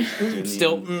 you know. Just doing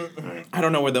Still, I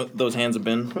don't know where those hands have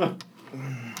been.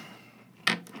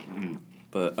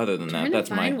 But other than that, that's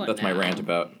my rant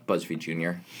about BuzzFeed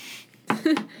Junior.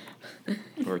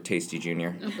 Or Tasty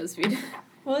Junior. Oh, BuzzFeed.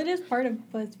 Well, it is part of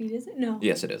BuzzFeed, is it? No.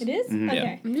 Yes, it is. It is? Mhm. Okay.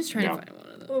 Yeah. I'm just trying Yeah. to find one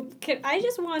of them. Well, I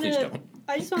just want Please to. don't.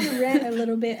 I just want to rant a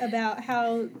little bit about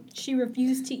how she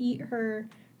refused to eat her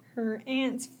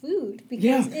aunt's food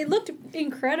because it looked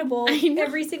incredible I know.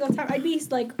 every single time. I'd be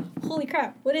like, "Holy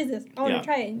crap! What is this? I want to Yeah.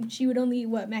 try it." And she would only eat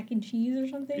mac and cheese or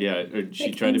something. Yeah, or she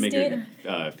Like tried to make her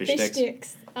instant fish Fish sticks.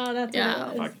 sticks. Oh, that's Yeah.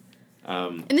 what it was. Fuck.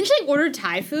 And then she like ordered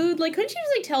Thai food. Like, couldn't she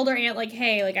just like tell her aunt like,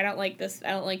 hey, like I don't like this.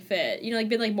 I don't like fit. You know, like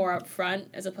been like more upfront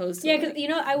as opposed to Yeah, because like, you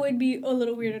know I would be a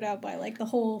little weirded out by like the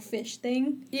whole fish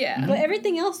thing. yeah. But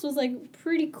everything else was like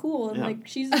pretty cool. And Yeah. like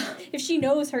if she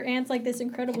knows her aunt's like this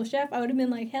incredible chef, I would have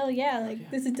been like, hell yeah, like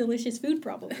this is delicious food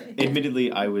probably.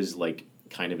 Admittedly, I was like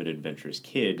kind of an adventurous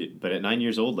kid, but at 9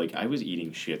 years old, like I was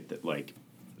eating shit that like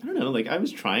I don't know, like I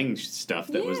was trying stuff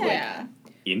that was like Yeah.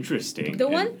 interesting. The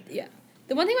and-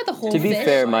 one thing about the whole To be fish.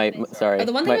 fair, sorry.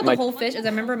 The one thing my, about my, the whole fish is I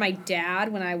remember my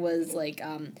dad when I was like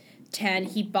 10,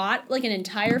 he bought like an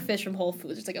entire fish from Whole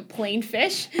Foods, just like a plain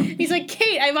fish. He's like,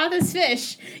 Kate, I bought this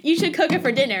fish. You should cook it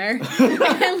for dinner.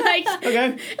 And like, Okay.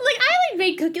 like I like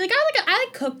made cooking. Like I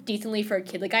cooked decently for a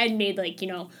kid. Like I had made like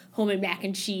homemade mac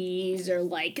and cheese or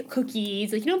like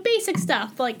cookies, like basic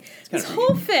stuff. But, like this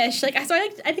whole fish, like I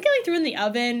think I threw it in the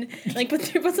oven, like put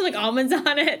some like almonds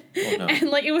on it, no. and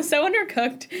like it was so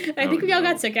undercooked. And I think we all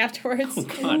got sick afterwards. Oh,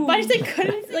 God. But I just like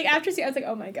couldn't like after I was like,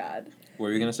 oh my god. What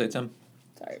were you gonna say, Tim?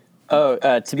 Sorry.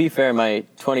 Oh, to be fair, my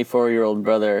 24-year-old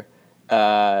brother,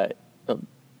 how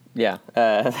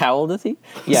old is he?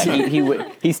 Yeah,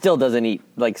 he still doesn't eat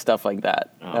like stuff like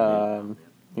that. Oh,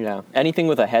 Yeah, anything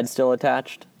with a head still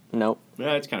attached? Nope.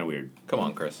 Yeah, it's kind of weird. Come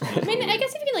on, Chris. I mean, I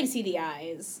guess if you can like see the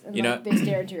eyes, and, You like, know- they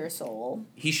stare into your soul.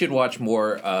 He should watch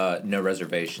more No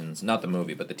Reservations, not the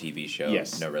movie, but the TV show.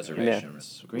 Yes. No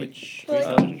Reservations. Great. Which, Great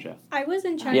television show. I was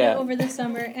in China Yeah. over the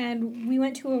summer and we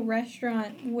went to a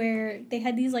restaurant where they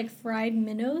had these like fried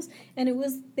minnows and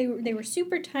they were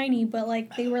super tiny but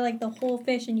like they were like the whole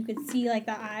fish and you could see like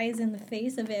the eyes and the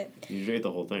face of it. You usually ate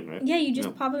the whole thing, right? Yeah, you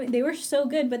just pop them. They were so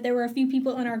good, but there were a few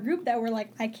people in our group that were like,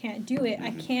 I can't do it.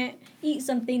 I can't eat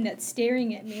something that's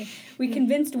staring at me. We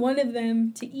convinced one of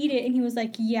them to eat it and he was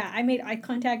like, yeah, I made eye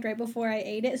contact right before I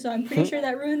ate it, so I'm pretty sure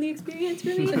that ruined the experience for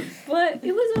me, but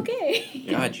it was okay.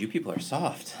 God, you people are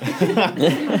soft.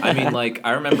 I mean, like,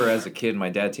 I remember as a kid, my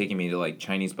dad taking me to, like,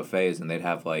 Chinese buffets, and they'd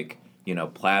have, like,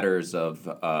 platters of,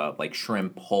 like,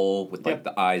 shrimp whole with, like,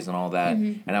 the eyes and all that,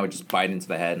 and I would just bite into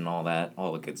the head and all that,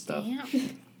 all the good stuff.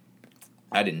 Damn.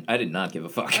 I did not give a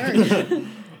fuck.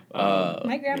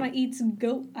 My grandma eats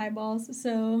goat eyeballs,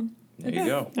 so There you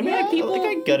go. I mean, yeah, I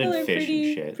gutted people are fish pretty,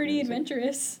 and shit. pretty It's like-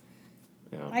 adventurous.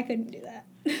 Yeah. I couldn't do that.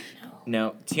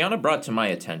 Now, Tianna brought to my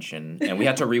attention, and we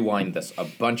had to rewind this a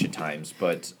bunch of times,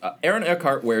 but Aaron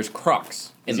Eckhart wears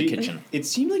Crocs in the kitchen. It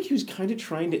seemed like he was kind of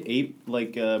trying to ape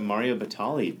like Mario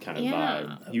Batali kind of Yeah.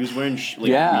 vibe. He was wearing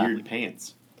Yeah. weird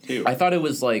pants too. I thought it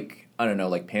was like, I don't know,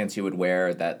 like pants you would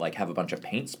wear that like have a bunch of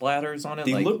paint splatters on it.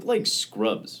 They like, looked like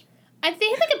scrubs. They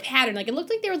had like a pattern. Like it looked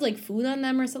like there was like food on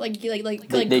them or something. Like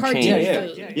They cartoon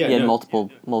changed. food. Yeah, He had no.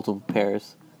 multiple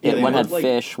pairs. Yeah, they One had looked like-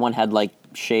 fish. One had like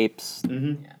shapes.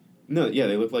 Mm-hmm. No, yeah,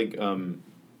 they look like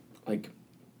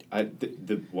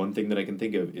the one thing that I can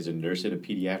think of is a nurse in a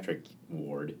pediatric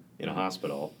ward in a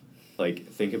hospital. Like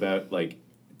think about like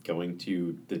going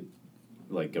to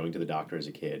the doctor as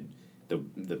a kid.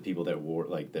 The people that wore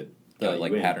like that. The,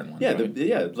 like, pattern ones, Yeah,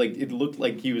 right? like it looked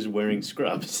like he was wearing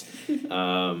scrubs.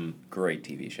 great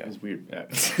TV show. It was weird.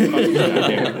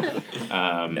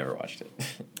 Never watched it.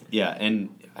 Yeah, and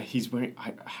he's wearing.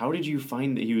 How did you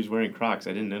find that he was wearing Crocs?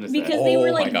 I didn't notice Because that. they were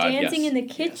Oh like my God, dancing yes. in the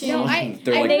kitchen. No, They're and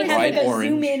like they had bright like a orange.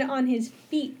 zoom in on his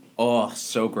feet. Oh,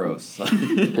 so gross.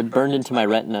 It burned into my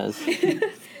retinas.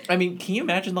 I mean, can you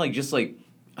imagine like just like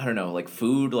I don't know, like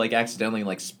food, like accidentally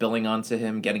like spilling onto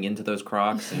him, getting into those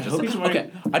Crocs, and just hope he's wearing-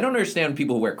 okay. I don't understand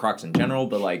people who wear Crocs in general,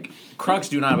 but like Crocs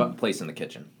do not have a place in the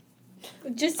kitchen.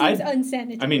 It just seems I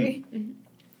unsanitary. mean,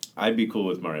 I'd be cool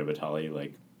with Mario Batali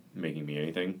like making me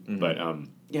anything, but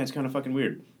yeah, it's kind of fucking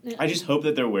weird. I just hope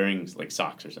that they're wearing like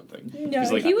socks or something. no,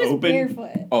 like, he was open-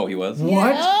 barefoot. Oh, he was.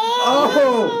 What?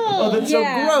 Oh, that's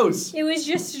Yeah. so gross. It was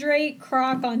just straight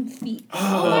Croc on feet.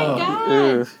 Oh my god.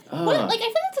 Ugh. What? Like, I feel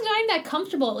like it's not even that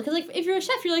comfortable. Because, like, if you're a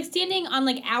chef, you're, like, standing on,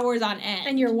 like, hours on end.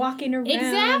 And you're walking around.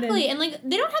 Exactly. And, like,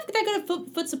 they don't have that good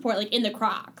of foot support, like, in the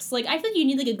Crocs. Like, I feel like you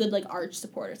need, like, a good, like, arch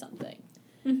support or something.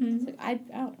 It's like, I don't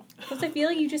know. Because I feel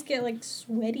like you just get, like,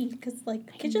 sweaty. Because,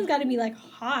 like, kitchen's got to be, like,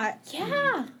 hot.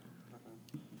 Yeah.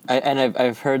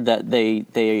 I've heard that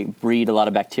they breed a lot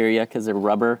of bacteria because they're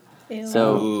rubber, Ew.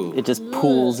 so Ooh. it just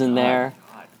pools in there.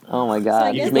 Oh my So I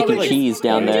god! guess He's they making were cheese just,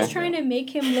 down they were there. just trying to make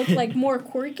him look like more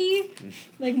quirky,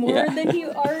 like more Yeah. than he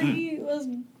already was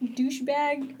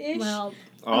douchebag-ish. Well,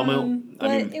 but I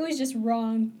mean, it was just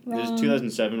wrong. there's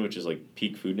 2007, which is like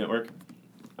peak Food Network.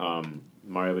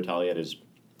 Mario Batali at his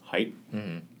height,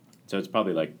 so it's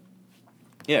probably like,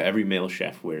 yeah, every male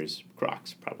chef wears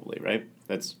Crocs, probably, right?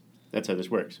 That's how this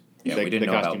works. Yeah, The- we didn't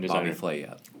the know about costume Bobby designer. Flay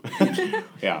yet.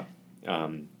 Yeah,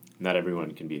 not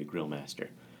everyone can be a grill master.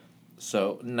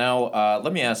 So now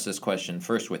let me ask this question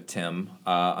first with Tim.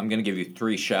 I'm going to give you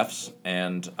 3 chefs,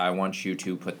 and I want you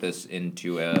to put this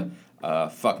into a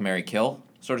fuck, marry, kill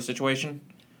sort of situation.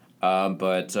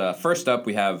 But first up,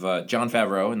 we have Jon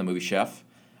Favreau in the movie Chef,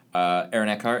 Aaron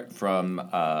Eckhart from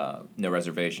No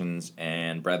Reservations,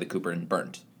 and Bradley Cooper in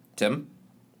Burnt. Tim?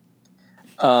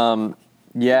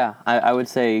 Yeah, I would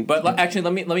say. But actually,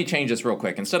 let me change this real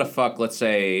quick. Instead of fuck, let's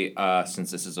say, since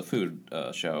this is a food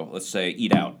show, let's say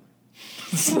eat out.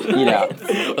 Eat out.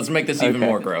 Let's make this even Okay.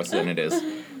 more gross than it is.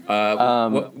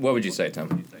 What would you say,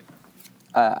 Tim?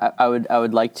 I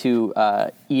would like to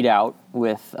eat out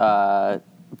with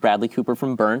Bradley Cooper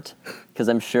from Burnt, because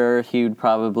I'm sure he would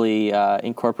probably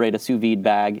incorporate a sous vide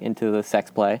bag into the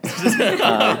sex play,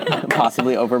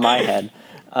 possibly over my head.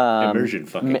 Immersion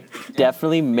fucking.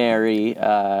 Definitely marry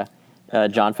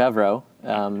Jon Favreau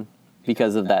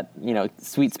because of that,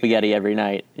 sweet spaghetti every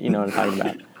night. You know what I'm talking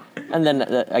about. And then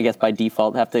I guess by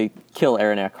default have to kill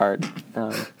Aaron Eckhart.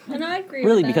 And I agree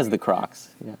Really with that. because of the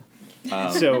Crocs. Yeah.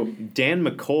 So Dan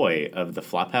McCoy of the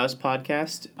Flophouse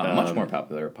podcast, A much more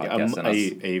popular podcast than us.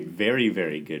 a very,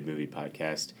 very good movie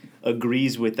podcast,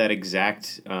 agrees with that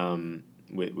exact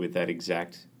with that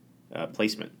exact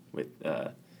placement with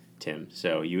Tim.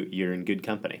 So you're in good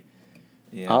company.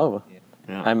 Yeah. Oh,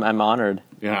 Yeah. I'm honored.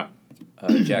 Yeah.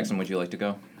 Jackson, would you like to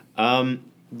go?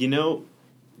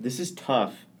 This is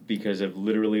tough because I've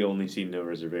literally only seen No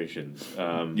Reservations.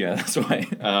 Yeah, that's why.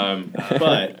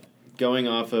 But going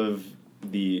off of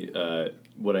the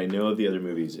what I know of the other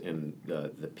movies and the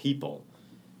people,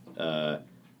 I'm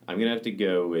gonna have to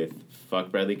go with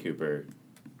fuck Bradley Cooper,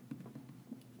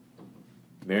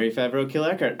 marry Favreau, kill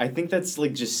Eckhart. I think that's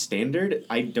like just standard.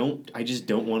 I just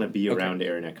don't want to be around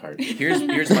Aaron Eckhart.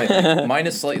 Here's my thing. Mine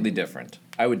is slightly different.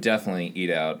 I would definitely eat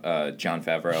out Jon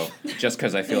Favreau just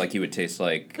because I feel like he would taste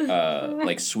like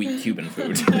sweet Cuban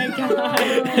food.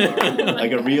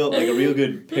 like a real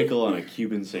good pickle on a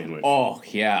Cuban sandwich. Oh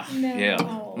yeah, No.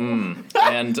 yeah.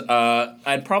 And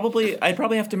I'd probably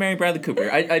have to marry Bradley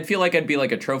Cooper. I'd feel like I'd be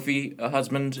like a trophy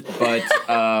husband, but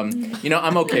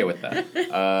I'm okay with that.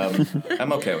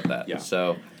 I'm okay with that. Yeah.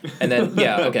 So, and then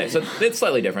okay. So it's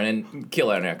slightly different. And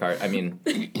kill Aaron Eckhart. I mean,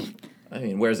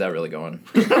 where's that really going?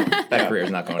 That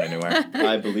career's not going anywhere.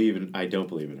 I don't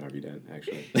believe in Harvey Dent,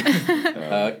 actually.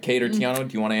 Kate or Tianna,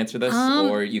 do you want to answer this,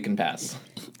 or you can pass?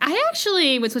 I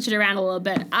actually would switch it around a little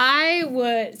bit. I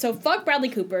would fuck Bradley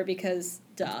Cooper because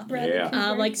duh. Bradley Yeah.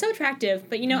 Cooper. Like so attractive,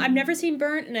 but I've never seen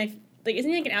Burnt, and isn't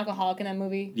he like an alcoholic in that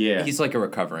movie? Yeah. He's like a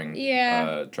recovering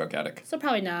drug addict. So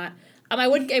probably not. I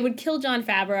would kill Jon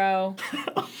Favreau,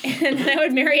 and I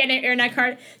would marry Aaron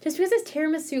Eckhart just because his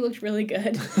tiramisu looked really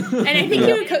good, and I think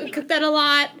he would cook that a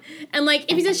lot. And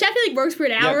like if he's a chef, he like works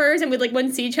weird hours and would like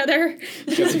wouldn't see each other.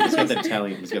 He's got that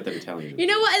Italian. You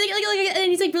know what? I think like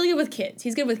and he's like really good with kids.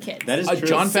 He's good with kids. That is true.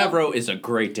 Jon Favreau is a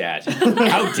great dad.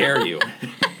 How dare you?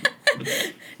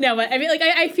 No, but I mean, like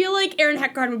I feel like Aaron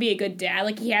Eckhart would be a good dad.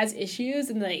 Like he has issues,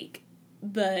 and like,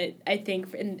 but I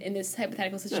think in this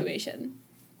hypothetical situation,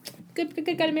 good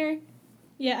guy to marry.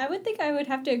 Yeah, I would think I would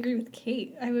have to agree with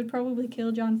Kate. I would probably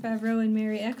kill Jon Favreau and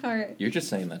marry Eckhart. You're just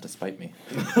saying that to spite me.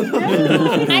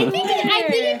 I think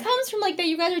it comes from like that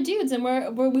you guys are dudes, and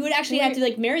we would actually have to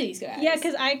like marry these guys. Yeah,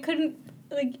 because I couldn't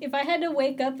like, if I had to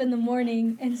wake up in the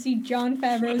morning and see Jon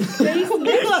Favreau's face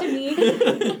next to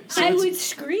me, I would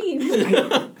scream.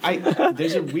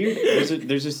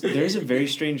 There's a very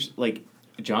strange, like,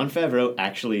 Jon Favreau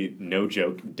actually, no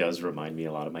joke, does remind me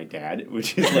a lot of my dad,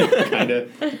 which is like kind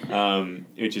of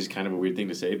a weird thing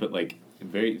to say, but like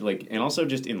very like, and also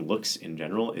just in looks in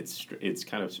general, it's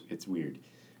weird.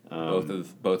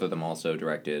 Both of them also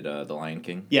directed The Lion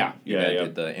King. Yeah.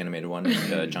 Did the animated one,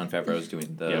 and Jon Favreau's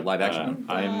doing the live action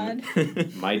one.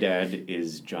 My dad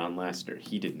is John Lasseter.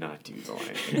 He did not do The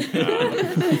Lion King.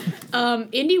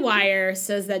 IndieWire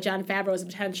says that Jon Favreau is a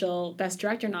potential Best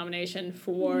Director nomination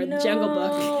for The Jungle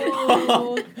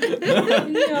Book.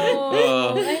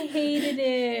 No, I hated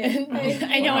it.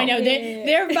 I know. They're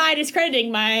thereby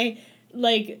discrediting my,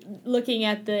 like, looking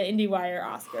at the IndieWire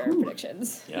Oscar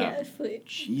predictions. Yeah,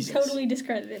 Jesus. Totally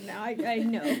discredited now. I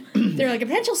know. They're like a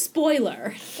potential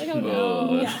spoiler. Like, oh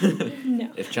no. Yeah.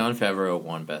 No. If Jon Favreau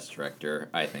won Best Director,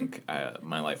 I think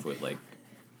my life would like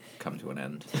come to an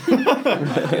end.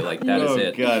 I feel like that is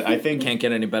it. God, I think can't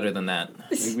get any better than that.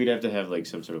 I think we'd have to have like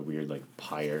some sort of weird like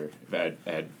pyre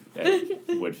at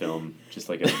wood film, just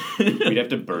like we'd have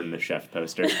to burn the chef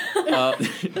poster.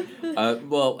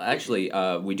 Well, actually,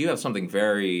 we do have something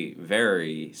very,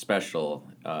 very special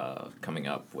coming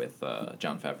up with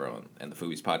Jon Favreau and the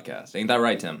Foovies Podcast. Ain't that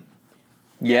right, Tim?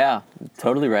 Yeah,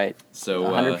 totally right. So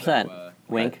 100%.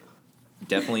 Wink.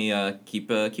 Definitely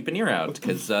keep an ear out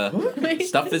because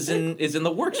stuff is in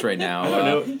the works right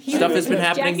now. Stuff has been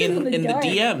happening in the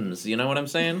DMs. You know what I'm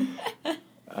saying?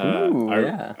 Are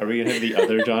we gonna have the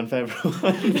other Jon Favreau?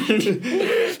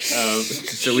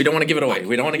 So we don't want to give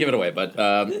it away.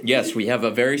 But yes, we have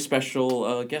a very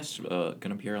special guest gonna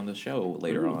appear on the show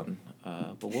later on.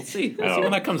 But we'll see. We'll see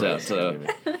when that comes out.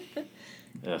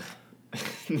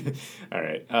 All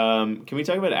right. Can we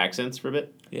talk about accents for a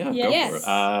bit? Yeah. Yes.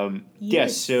 Go for it.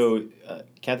 Yes. So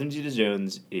Catherine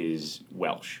Zeta-Jones is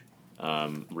Welsh,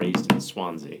 raised in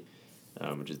Swansea,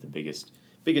 which is the biggest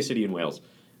city in Wales.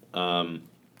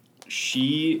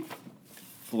 She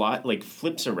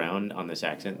flips around on this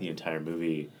accent the entire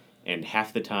movie, and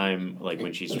half the time, like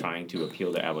when she's trying to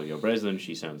appeal to Abigail Breslin,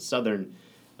 she sounds Southern,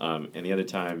 and the other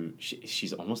time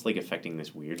she's almost like affecting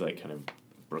this weird like kind of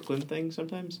Brooklyn thing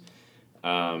sometimes.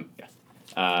 And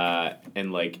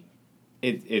like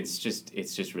it's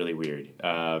just really weird.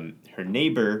 Her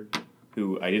neighbor,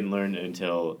 who I didn't learn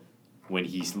until when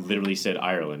he literally said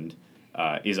Ireland,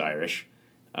 is Irish.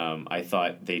 I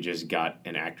thought they just got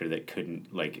an actor that couldn't,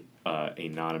 a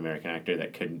non-American actor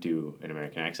that couldn't do an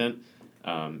American accent,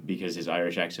 because his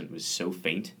Irish accent was so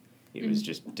faint, it was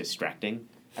just distracting.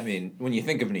 I mean, when you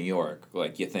think of New York,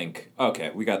 like, you think,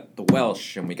 okay, we got the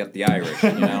Welsh and we got the Irish,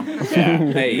 you know? Yeah,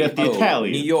 Hey, we got the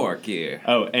Italian. New York here.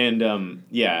 Oh, and,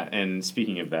 and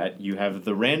speaking of that, you have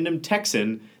the random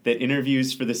Texan that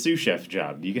interviews for the sous chef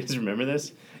job. Do you guys remember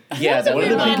this? Yeah, that was a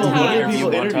weird montage.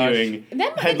 People interviewing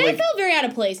That felt very out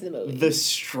of place in the movie. the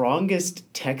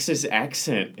strongest Texas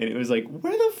accent, and it was like,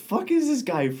 where the fuck is this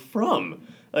guy from?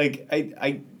 Like,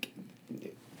 I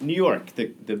New York,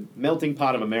 the melting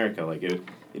pot of America, like it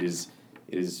is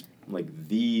like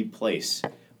the place,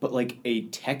 but like a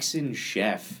Texan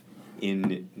chef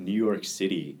in New York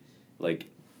City, like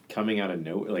coming out of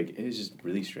nowhere, like it is just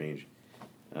really strange.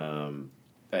 I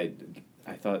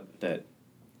thought that.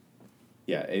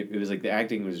 Yeah, it was like the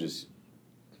acting was just,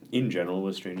 in general,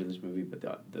 was strange in this movie, but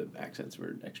the accents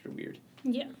were extra weird.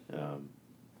 Yeah.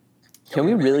 Can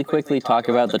we really quickly talk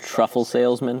about the truffle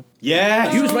salesman?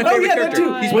 Yeah, He was my favorite character.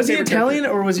 That too. Was he Italian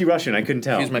or was he Russian? I couldn't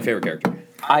tell. He was my favorite character.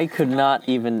 I could not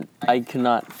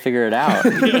figure it out.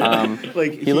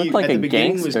 Like he looked like at the a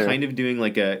beginning gangster. was kind of doing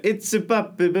like a it's a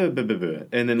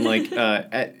and then like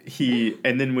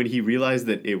and then when he realized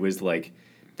that it was like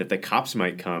that the cops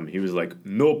might come, he was like,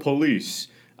 no police,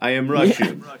 I am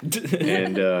Russian.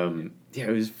 And it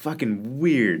was fucking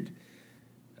weird.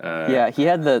 Yeah, he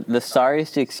had the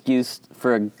sorriest excuse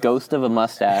for a ghost of a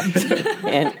mustache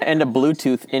and a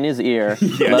Bluetooth in his ear,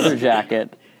 leather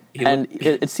jacket. And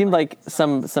it seemed like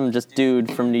some just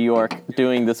dude from New York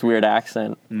doing this weird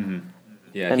accent. Mm-hmm.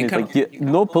 Yeah, And he's like,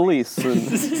 no police.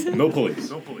 No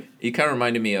police. He kind of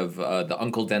reminded me of the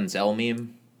Uncle Denzel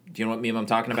meme. Do you know what meme I'm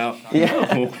talking about?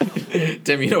 Yeah.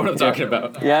 Tim, you know what I'm talking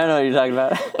about? Yeah, I know what you're talking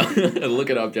about. Look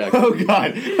it up, Jack. Oh,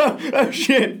 God. Oh,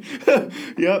 shit.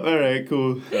 Yep, all right,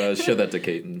 cool. Show that to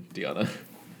Kate and Tianna.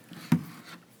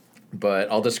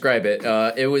 But I'll describe it.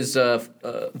 It was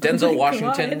Denzel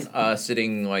Washington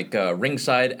sitting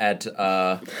ringside at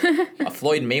a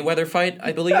Floyd Mayweather fight,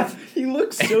 I believe. He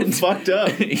looks so fucked up.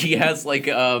 He has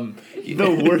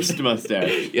The worst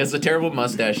mustache. He has a terrible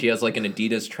mustache. He has an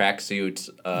Adidas tracksuit,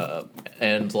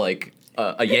 and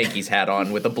a Yankees hat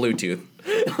on with a Bluetooth.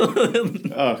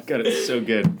 Oh god, it's so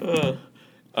good.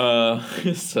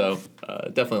 So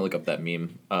definitely look up that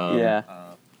meme.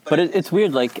 But it's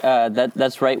weird, like,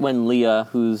 that's right when Leah,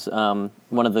 who's one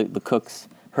of the cooks,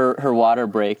 her water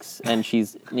breaks, and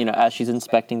she's, as she's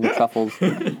inspecting the truffles,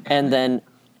 and then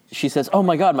she says, "Oh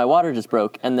my God, my water just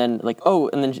broke," and then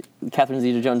Catherine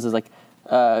Zeta-Jones is like,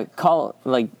 call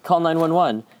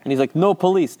 911, and he's like, "No,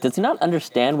 police." Does he not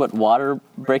understand what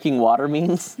breaking water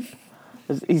means?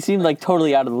 He seemed like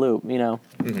totally out of the loop,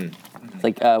 Mm-hmm. It's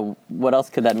like, what else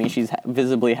could that mean? She's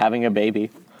visibly having a baby.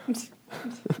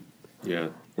 Yeah.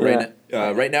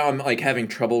 Right now, I'm like having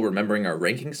trouble remembering our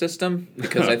ranking system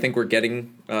because I think we're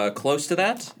getting close to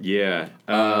that. Yeah.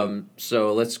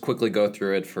 So let's quickly go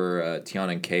through it for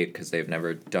Tianna and Kate because they've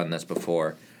never done this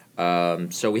before.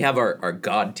 So we have our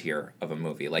God tier of a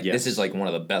movie. Like This is like one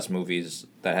of the best movies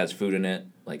that has food in it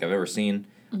like I've ever seen.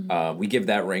 Mm-hmm. We give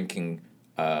that ranking.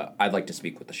 I'd Like to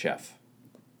Speak with the Chef.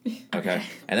 Okay,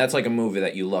 and that's like a movie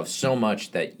that you love so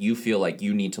much that you feel like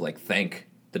you need to like thank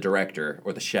the director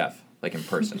or the chef like in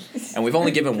person. And we've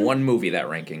only given one movie that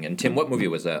ranking. And Tim, what movie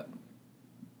was that?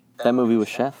 That movie was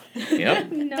Chef.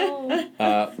 Yep.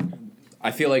 No.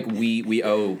 I feel like we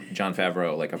owe Jon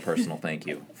Favreau like a personal thank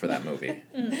you for that movie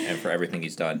and for everything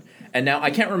he's done. And now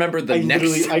I can't remember the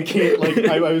next. I can't like.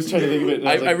 I was trying to think of it.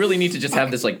 And I really need to just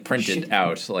have this like printed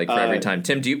out like for every time.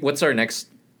 Tim, what's our next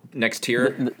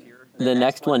tier? The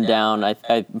next one down,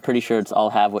 I'm pretty sure it's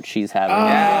I'll Have What She's Having.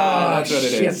 That's what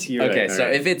it is. You're Okay, right. so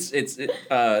if it's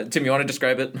Tim, you want to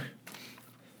describe it?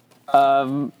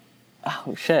 Oh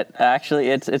shit! Actually,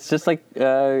 it's just like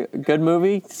a good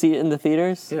movie. See it in the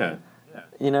theaters. Yeah.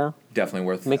 Definitely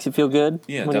worth. Makes you feel good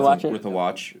when you watch it. Worth a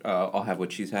watch. I'll Have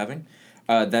What She's Having.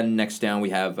 Then next down we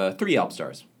have 3 Yelp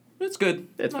stars. It's good.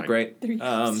 It's not great. 3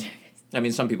 stars. I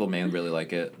mean, some people may really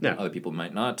like it. No. Other people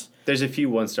might not. There's a few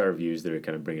 1-star reviews that are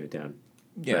kind of bringing it down.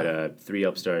 Yeah. But 3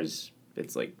 Yelp stars,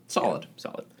 it's like Solid.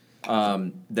 Solid.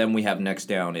 Then we have next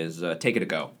down is Take It a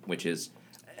Go, which is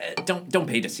don't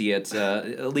pay to see it.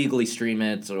 Illegally stream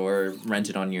it or rent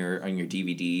it on your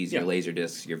DVDs, your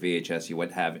Laserdiscs, your VHS, your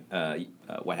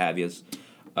what have yous.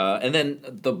 And then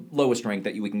the lowest rank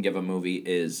that we can give a movie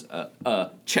is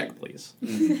check, please.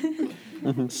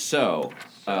 So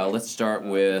let's start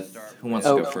with who wants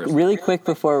to go first. Really quick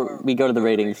before we go to the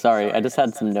ratings. Sorry, I just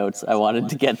had some notes I wanted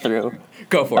to get through.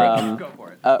 Go for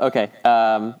it. Okay.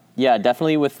 Yeah,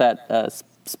 definitely with that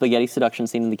spaghetti seduction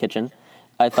scene in the kitchen.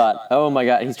 I thought, oh my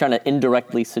God, he's trying to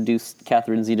indirectly seduce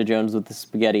Catherine Zeta-Jones with the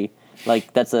spaghetti.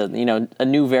 Like that's a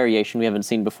new variation we haven't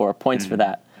seen before. Points for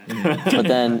that.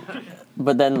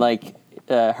 But then like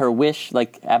her wish,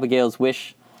 like Abigail's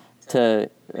wish to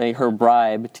her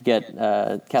bribe to get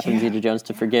Catherine Zeta-Jones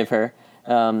to forgive her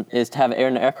is to have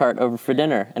Aaron Eckhart over for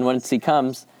dinner. And once he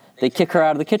comes, they kick her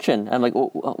out of the kitchen. I'm like,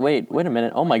 wait a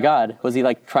minute. Oh my God. Was he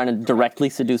like trying to directly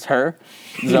seduce her,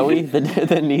 Zoe,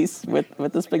 the niece with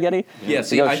the spaghetti? Yeah,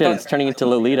 see, like, it's turning into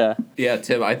Lolita. Yeah,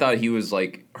 Tim, I thought he was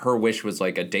like, her wish was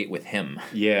like a date with him.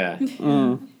 Yeah.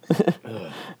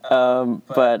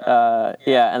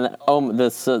 Yeah, and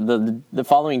the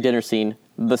following dinner scene,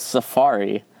 the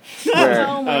safari, where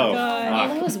Oh my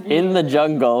God. That was weird. In the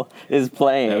Jungle is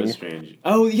playing. That was strange.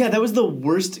 Oh, yeah, that was the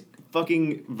worst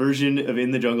fucking version of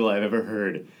In the Jungle I've ever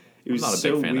heard. It was I'm not a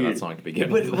so big fan weird. of that song to begin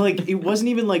But, with. like, it wasn't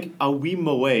even, like, a wee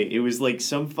moe. It was, like,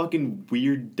 some fucking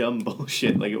weird, dumb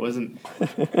bullshit. Like, it wasn't...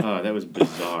 Oh, that was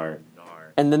bizarre.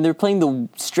 And then they're playing the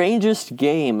strangest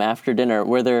game after dinner,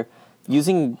 where they're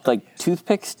using, like,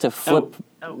 toothpicks to flip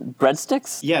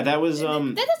breadsticks. Yeah, that was, That's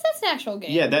an actual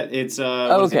game. Yeah, it's,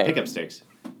 okay. Pickup Sticks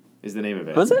is the name of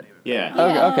it. Was it? Yeah.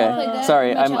 Okay. I played Okay. that Sorry,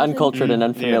 in my I'm childhood. uncultured and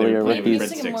unfamiliar Yeah, with they're these.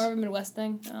 playing It's like more of a Midwest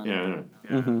thing. I don't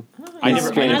know. I never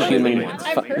Strange played human it once.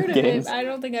 I've heard of games. it, but I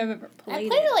don't think I've ever I played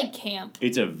played it. it like camp.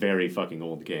 It's a very fucking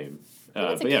old game.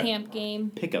 It's a But yeah, camp game.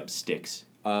 Pickup Sticks.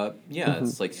 Yeah,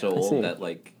 it's like so see. old that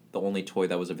like the only toy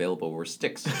that was available were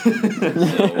sticks.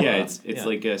 Yeah, it's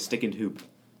like a stick and hoop.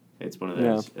 It's one of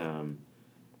those. No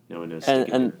one knows. Stick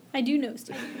and And hoop. I do know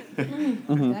Steve.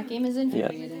 That game is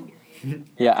infuriating.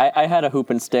 yeah, I had a hoop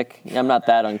and stick. I'm not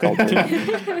that uncultured.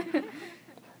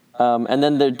 And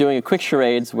then they're doing a quick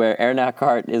charades where Aaron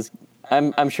Eckhart is.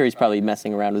 I'm sure he's probably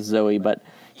messing around with Zoe, but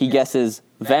he guesses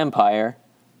vampire,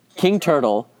 King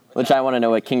Turtle, which I want to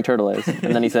know what King Turtle is,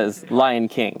 and then he says Lion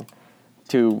King,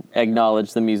 to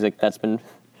acknowledge the music that's been,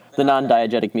 the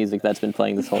non-diegetic music that's been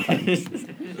playing this whole time.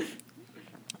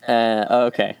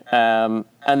 Okay,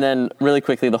 and then really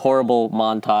quickly the horrible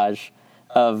montage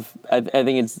of I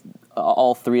think it's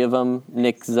all three of them,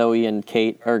 Nick, Zoe, and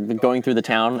Kate, are going through the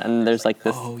town, and there's like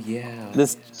this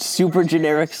this super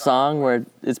generic song where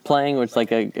it's playing, where it's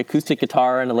like a acoustic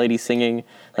guitar and a lady singing,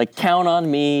 like "Count on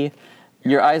Me,"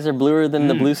 "Your eyes are bluer than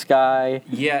the blue sky."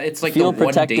 Yeah, it's like "Feel the one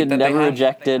protected, date that never they have.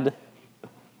 rejected."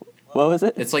 What was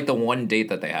it? It's like the one date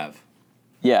that they have.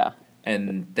 Yeah.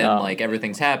 And then, like,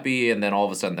 everything's happy, and then all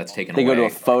of a sudden that's taken They away. go to a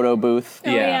photo booth.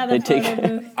 Oh, yeah, the They take- photo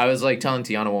booth. I was, like, telling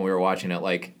Tianna when we were watching it,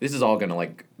 like, this is all gonna,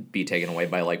 like, be taken away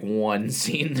by, like, one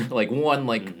scene. Like, one,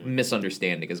 like,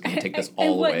 misunderstanding is gonna take this And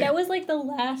all away. That was, like, the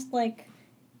last, like,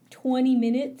 20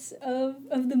 minutes of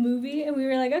the movie, and we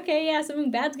were like, okay, yeah, something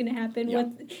bad's gonna happen. Yeah.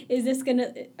 What is this gonna?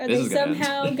 Are This they is gonna end.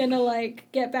 somehow gonna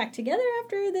like get back together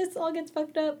after this all gets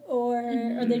fucked up, or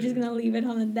are they just gonna leave it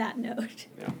on that note?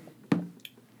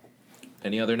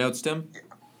 Any other notes, Tim?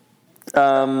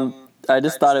 I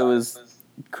just thought it was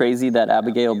crazy that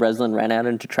Abigail Breslin ran out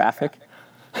into traffic.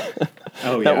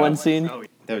 Oh yeah. That one scene.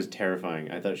 That was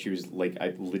terrifying. I thought she was like,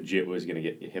 I legit was gonna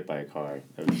get hit by a car.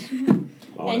 That was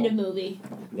awful. End of movie.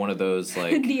 One of those,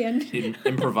 like, The end.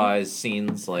 improvised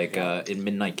scenes, like, in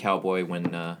Midnight Cowboy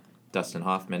when Dustin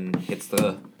Hoffman hits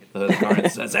the car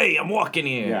and says, "Hey, I'm walking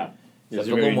here." Yeah. It It's was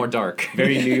a little more dark.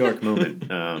 Very New York moment.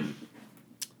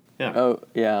 Yeah. Oh,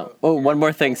 yeah. Oh, one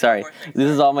more thing, sorry. This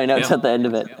is all my notes Yeah. at the end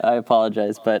of it. I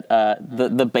apologize. But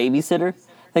the babysitter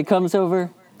that comes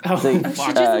over, Oh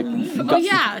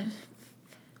yeah.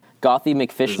 Gothy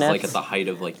This is, like, McFishnets. at the height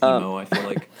of, like, emo, I feel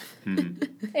like.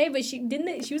 Hey, but she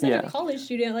was like Yeah. a college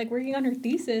student, like working on her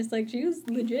thesis. Like she was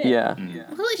legit. Yeah.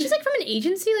 Well, like, she's like from an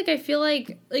agency. Like I feel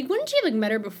like wouldn't she have like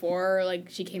met her before? Or, like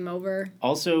she came over.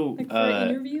 Also, Like for an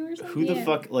interview or something. who the Yeah.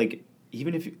 fuck, like,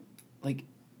 even if you, like,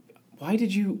 why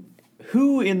did you,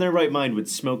 who in their right mind would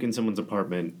smoke in someone's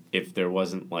apartment if there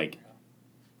wasn't, like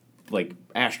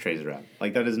ashtrays around?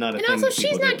 Like, that is not a And thing. also, that she's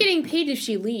people not do. getting paid if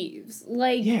she leaves.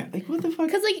 Like, Yeah, like, what the fuck?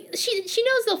 because like she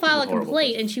knows they'll file a Horrible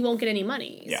complaint person. and she won't get any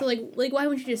money. Yeah. So like why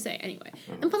wouldn't you just say anyway?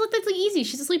 And but like that's like easy.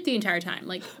 She's asleep the entire time.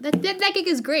 Like that gig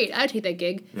is great. I'd take that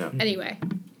gig. Yeah. Anyway.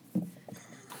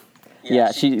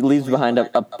 Yeah, she leaves behind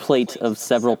a plate of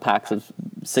several packs of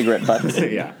cigarette butts.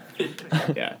 Yeah.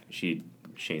 Yeah, she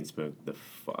chain smoked the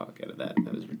fuck out of that.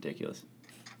 That was ridiculous.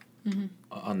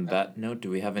 On that note, do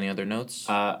we have any other notes?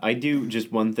 I do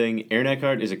just one thing. Aaron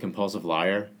Eckhart is a compulsive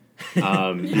liar.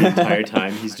 The entire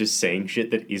time he's just saying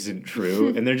shit that isn't true,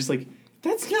 and they're just like,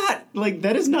 "That's not like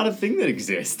that is not a thing that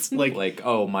exists." Like,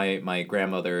 oh, my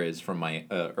grandmother is from my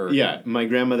yeah, my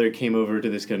grandmother came over to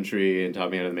this country and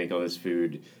taught me how to make all this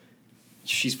food.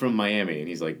 She's from Miami, and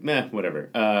he's like, "Meh, whatever."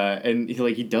 And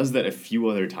he does that a few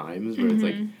other times where it's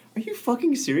like, "Are you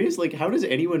fucking serious? Like, how does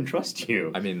anyone trust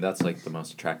you?" I mean, that's like the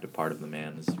most attractive part of the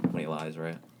man is when he lies,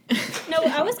 right? No,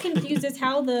 I was confused as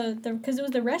how because it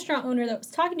was the restaurant owner that was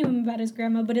talking to him about his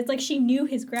grandma, but it's like she knew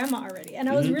his grandma already, and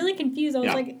I was really confused. I was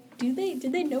Yeah. like, did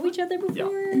they know each other before?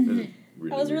 Really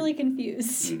I was weird. really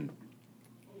confused.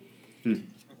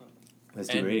 Let's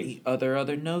do Any ratings.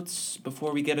 other notes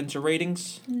before we get into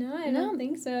ratings? No, I don't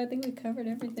think so. I think we covered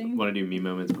everything. Want to do meme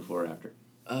moments before or after?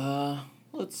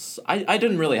 I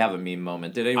didn't really have a meme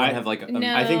moment. Did anyone I- have like a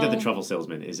No. I think that the truffle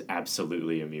salesman is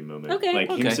absolutely a meme moment. Okay. Like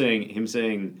Okay. him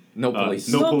saying no police?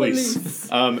 no No police.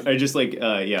 police. Or just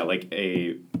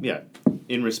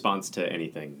in response to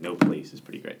anything, no police is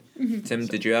pretty great. Tim,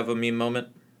 did you have a meme moment?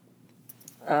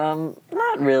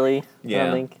 Not really. I Yeah,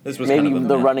 don't think. this was Maybe kind of a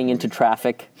the meh. running into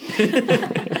traffic.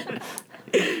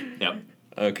 Yep.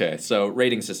 Okay, so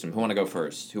rating system. Who want to go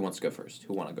first? Who wants to go first?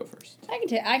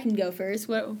 I can go first.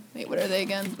 What are they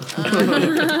again?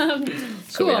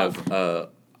 So we Cool. have.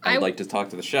 I'd like to talk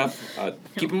to the chef.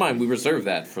 Keep in mind, we reserve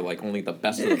that for like only the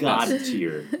best of the God best.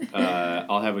 tier.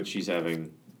 I'll have what she's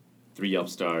having. 3 Yelp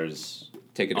stars.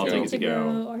 Take it to I'll go. take it to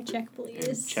go. Or check, And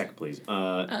please. check, please.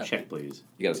 Check, please.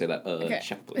 You gotta say that. Okay.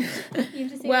 Check, please. You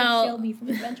have to say Well- like Shelby from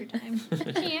Adventure Time.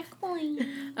 Check, please.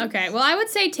 Okay, well, I would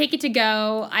say Take It To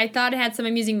Go. I thought it had some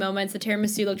amusing moments. The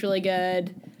tiramisu looked really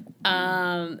good.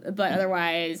 But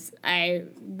otherwise, I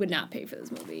would not pay for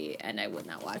this movie, and I would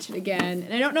not watch it again.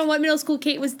 And I don't know what middle school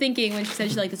Kate was thinking when she said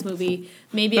she liked this movie.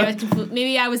 Maybe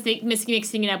I was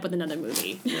mixing it up with another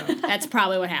movie. Yeah. That's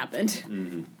probably what happened.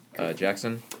 Mm-hmm.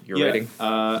 Jackson, your Yeah, rating?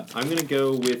 I'm gonna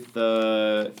go with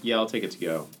I'll take it to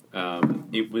go.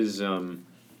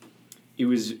 It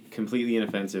was completely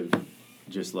inoffensive,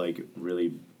 just like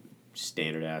really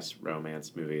standard ass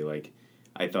romance movie. Like,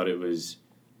 I thought it was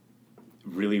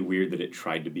really weird that it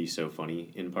tried to be so funny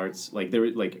in parts. Like there were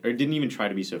or it didn't even try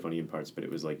to be so funny in parts, but it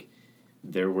was like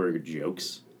there were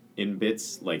jokes in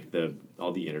bits. Like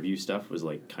all the interview stuff was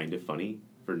like kind of funny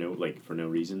for no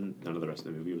reason. None of the rest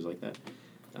of the movie was like that.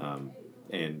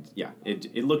 And yeah,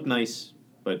 it looked nice.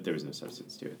 but there was no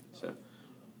substance to it. So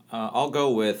I'll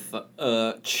go with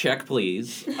check,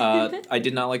 please. I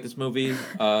did not like this movie.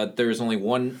 There's only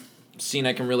one scene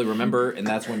I can really remember, and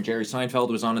that's when Jerry Seinfeld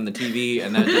was on in the TV,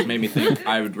 and that just made me think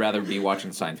I would rather be watching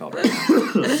Seinfeld right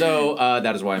now. So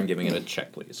that is why I'm giving it a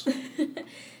check, please.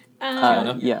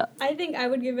 Yeah. I think I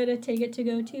would give it a take it to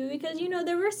go too, because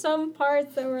there were some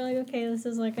parts that were like, okay, this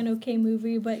is like an okay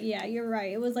movie, but yeah, you're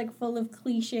right, it was like full of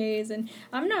cliches, and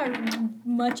I'm not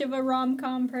much of a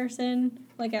rom-com person,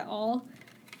 like at all.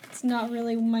 It's not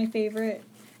really my favorite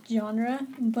genre,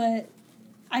 but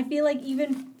I feel like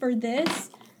even for this,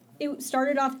 it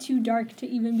started off too dark to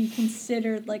even be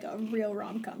considered like a real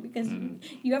rom-com, because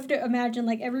you have to imagine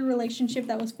like every relationship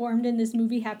that was formed in this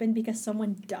movie happened because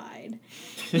someone died.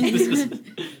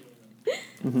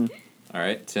 All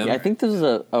right, Tim. Yeah, I think this is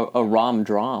a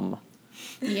rom-drom.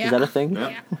 Yeah. Is that a thing?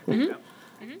 yeah.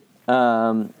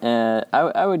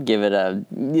 I would give it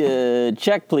a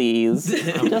check, please.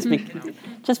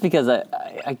 just because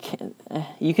I can't.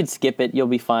 You could skip it. You'll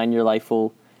be fine. Your life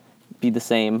will be the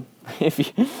same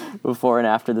before and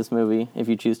after this movie if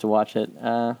you choose to watch it.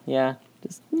 Didn't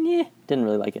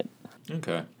really like it.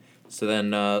 Okay. So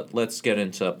then let's get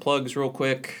into plugs real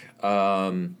quick.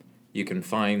 You can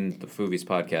find the Foovies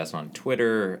Podcast on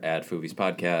Twitter at Foovies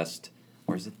Podcast.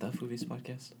 Or is it the Foovies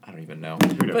Podcast? I don't even know.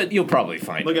 But you'll probably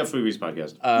find Look it. up Foovies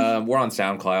Podcast. We're on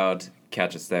SoundCloud.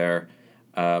 Catch us there.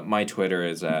 My Twitter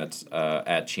is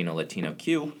at Chino Latino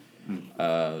Q.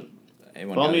 Follow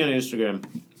me on Instagram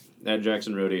at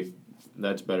Jackson Rohde.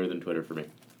 That's better than Twitter for me.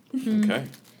 Okay.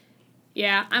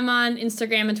 Yeah, I'm on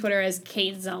Instagram and Twitter as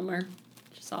Kate Zelmer,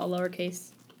 just all lowercase.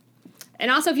 And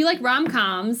also, if you like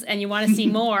rom-coms and you want to see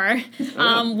more,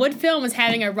 Wood Film is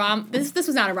having a This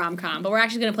was not a rom-com, but we're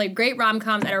actually going to play great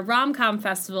rom-coms at a rom-com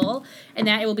festival, and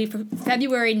that it will be for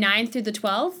February 9th through the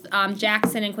 12th.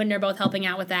 Jackson and Quentin are both helping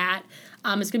out with that.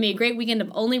 It's going to be a great weekend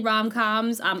of only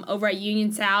rom-coms over at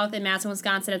Union South in Madison,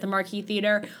 Wisconsin at the Marquee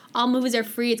Theater. All movies are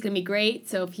free. It's going to be great.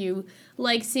 So if you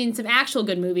like seeing some actual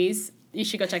good movies, you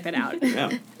should go check that out.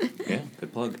 Yeah,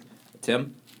 good plug.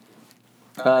 Tim?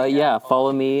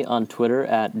 Follow me on Twitter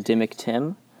at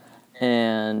DimmickTim,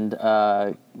 and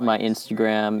my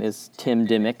Instagram is Tim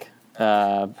Dimmick.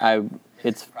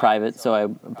 It's private, so I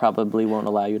probably won't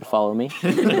allow you to follow me.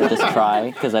 But just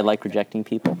try, because I like rejecting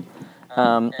people.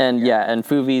 And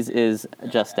Foovies is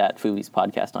just at Foovies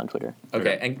Podcast on Twitter.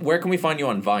 Okay, and where can we find you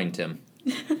on Vine, Tim?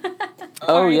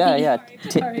 Oh, yeah.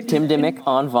 Tim Dimmick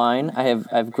on Vine. I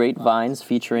have great Vines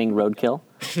featuring Roadkill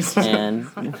and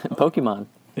Pokemon.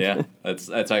 Yeah, that's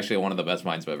actually one of the best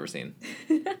Vines I've ever seen.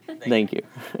 Thank you.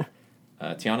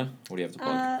 Tianna, what do you have to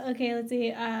plug? Okay, let's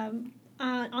see. On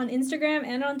Instagram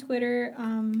and on Twitter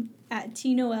at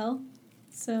TNoel.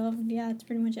 So, yeah, that's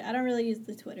pretty much it. I don't really use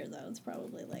the Twitter, though. It's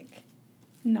probably,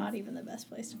 not even the best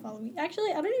place to follow me.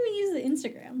 Actually, I don't even use the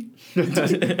Instagram,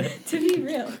 to be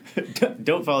real.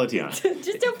 Don't follow Tianna.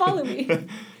 Just don't follow me.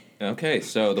 Okay,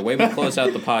 so the way we close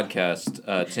out the podcast,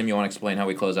 Tim, you want to explain how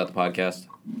we close out the podcast?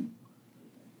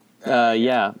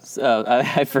 So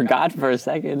I forgot for a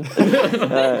second.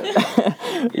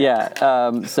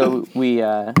 So we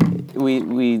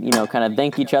kind of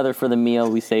thank each other for the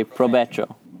meal. We say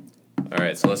provecho. All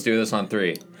right, so let's do this on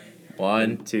 3.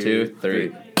 1, 2,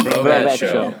 3.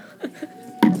 Provecho.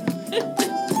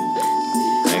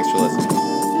 Thanks for listening.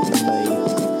 Bye.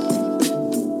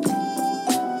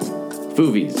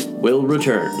 Foovies will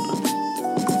return.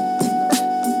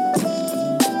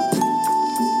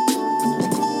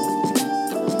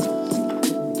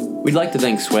 We'd like to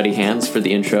thank Sweaty Hands for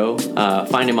the intro.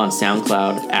 Find him on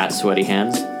SoundCloud at Sweaty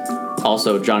Hands.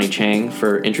 Also, Johnny Chang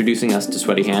for introducing us to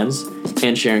Sweaty Hands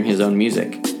and sharing his own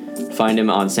music. Find him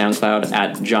on SoundCloud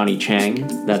at Johnny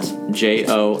Chang. That's Jonny.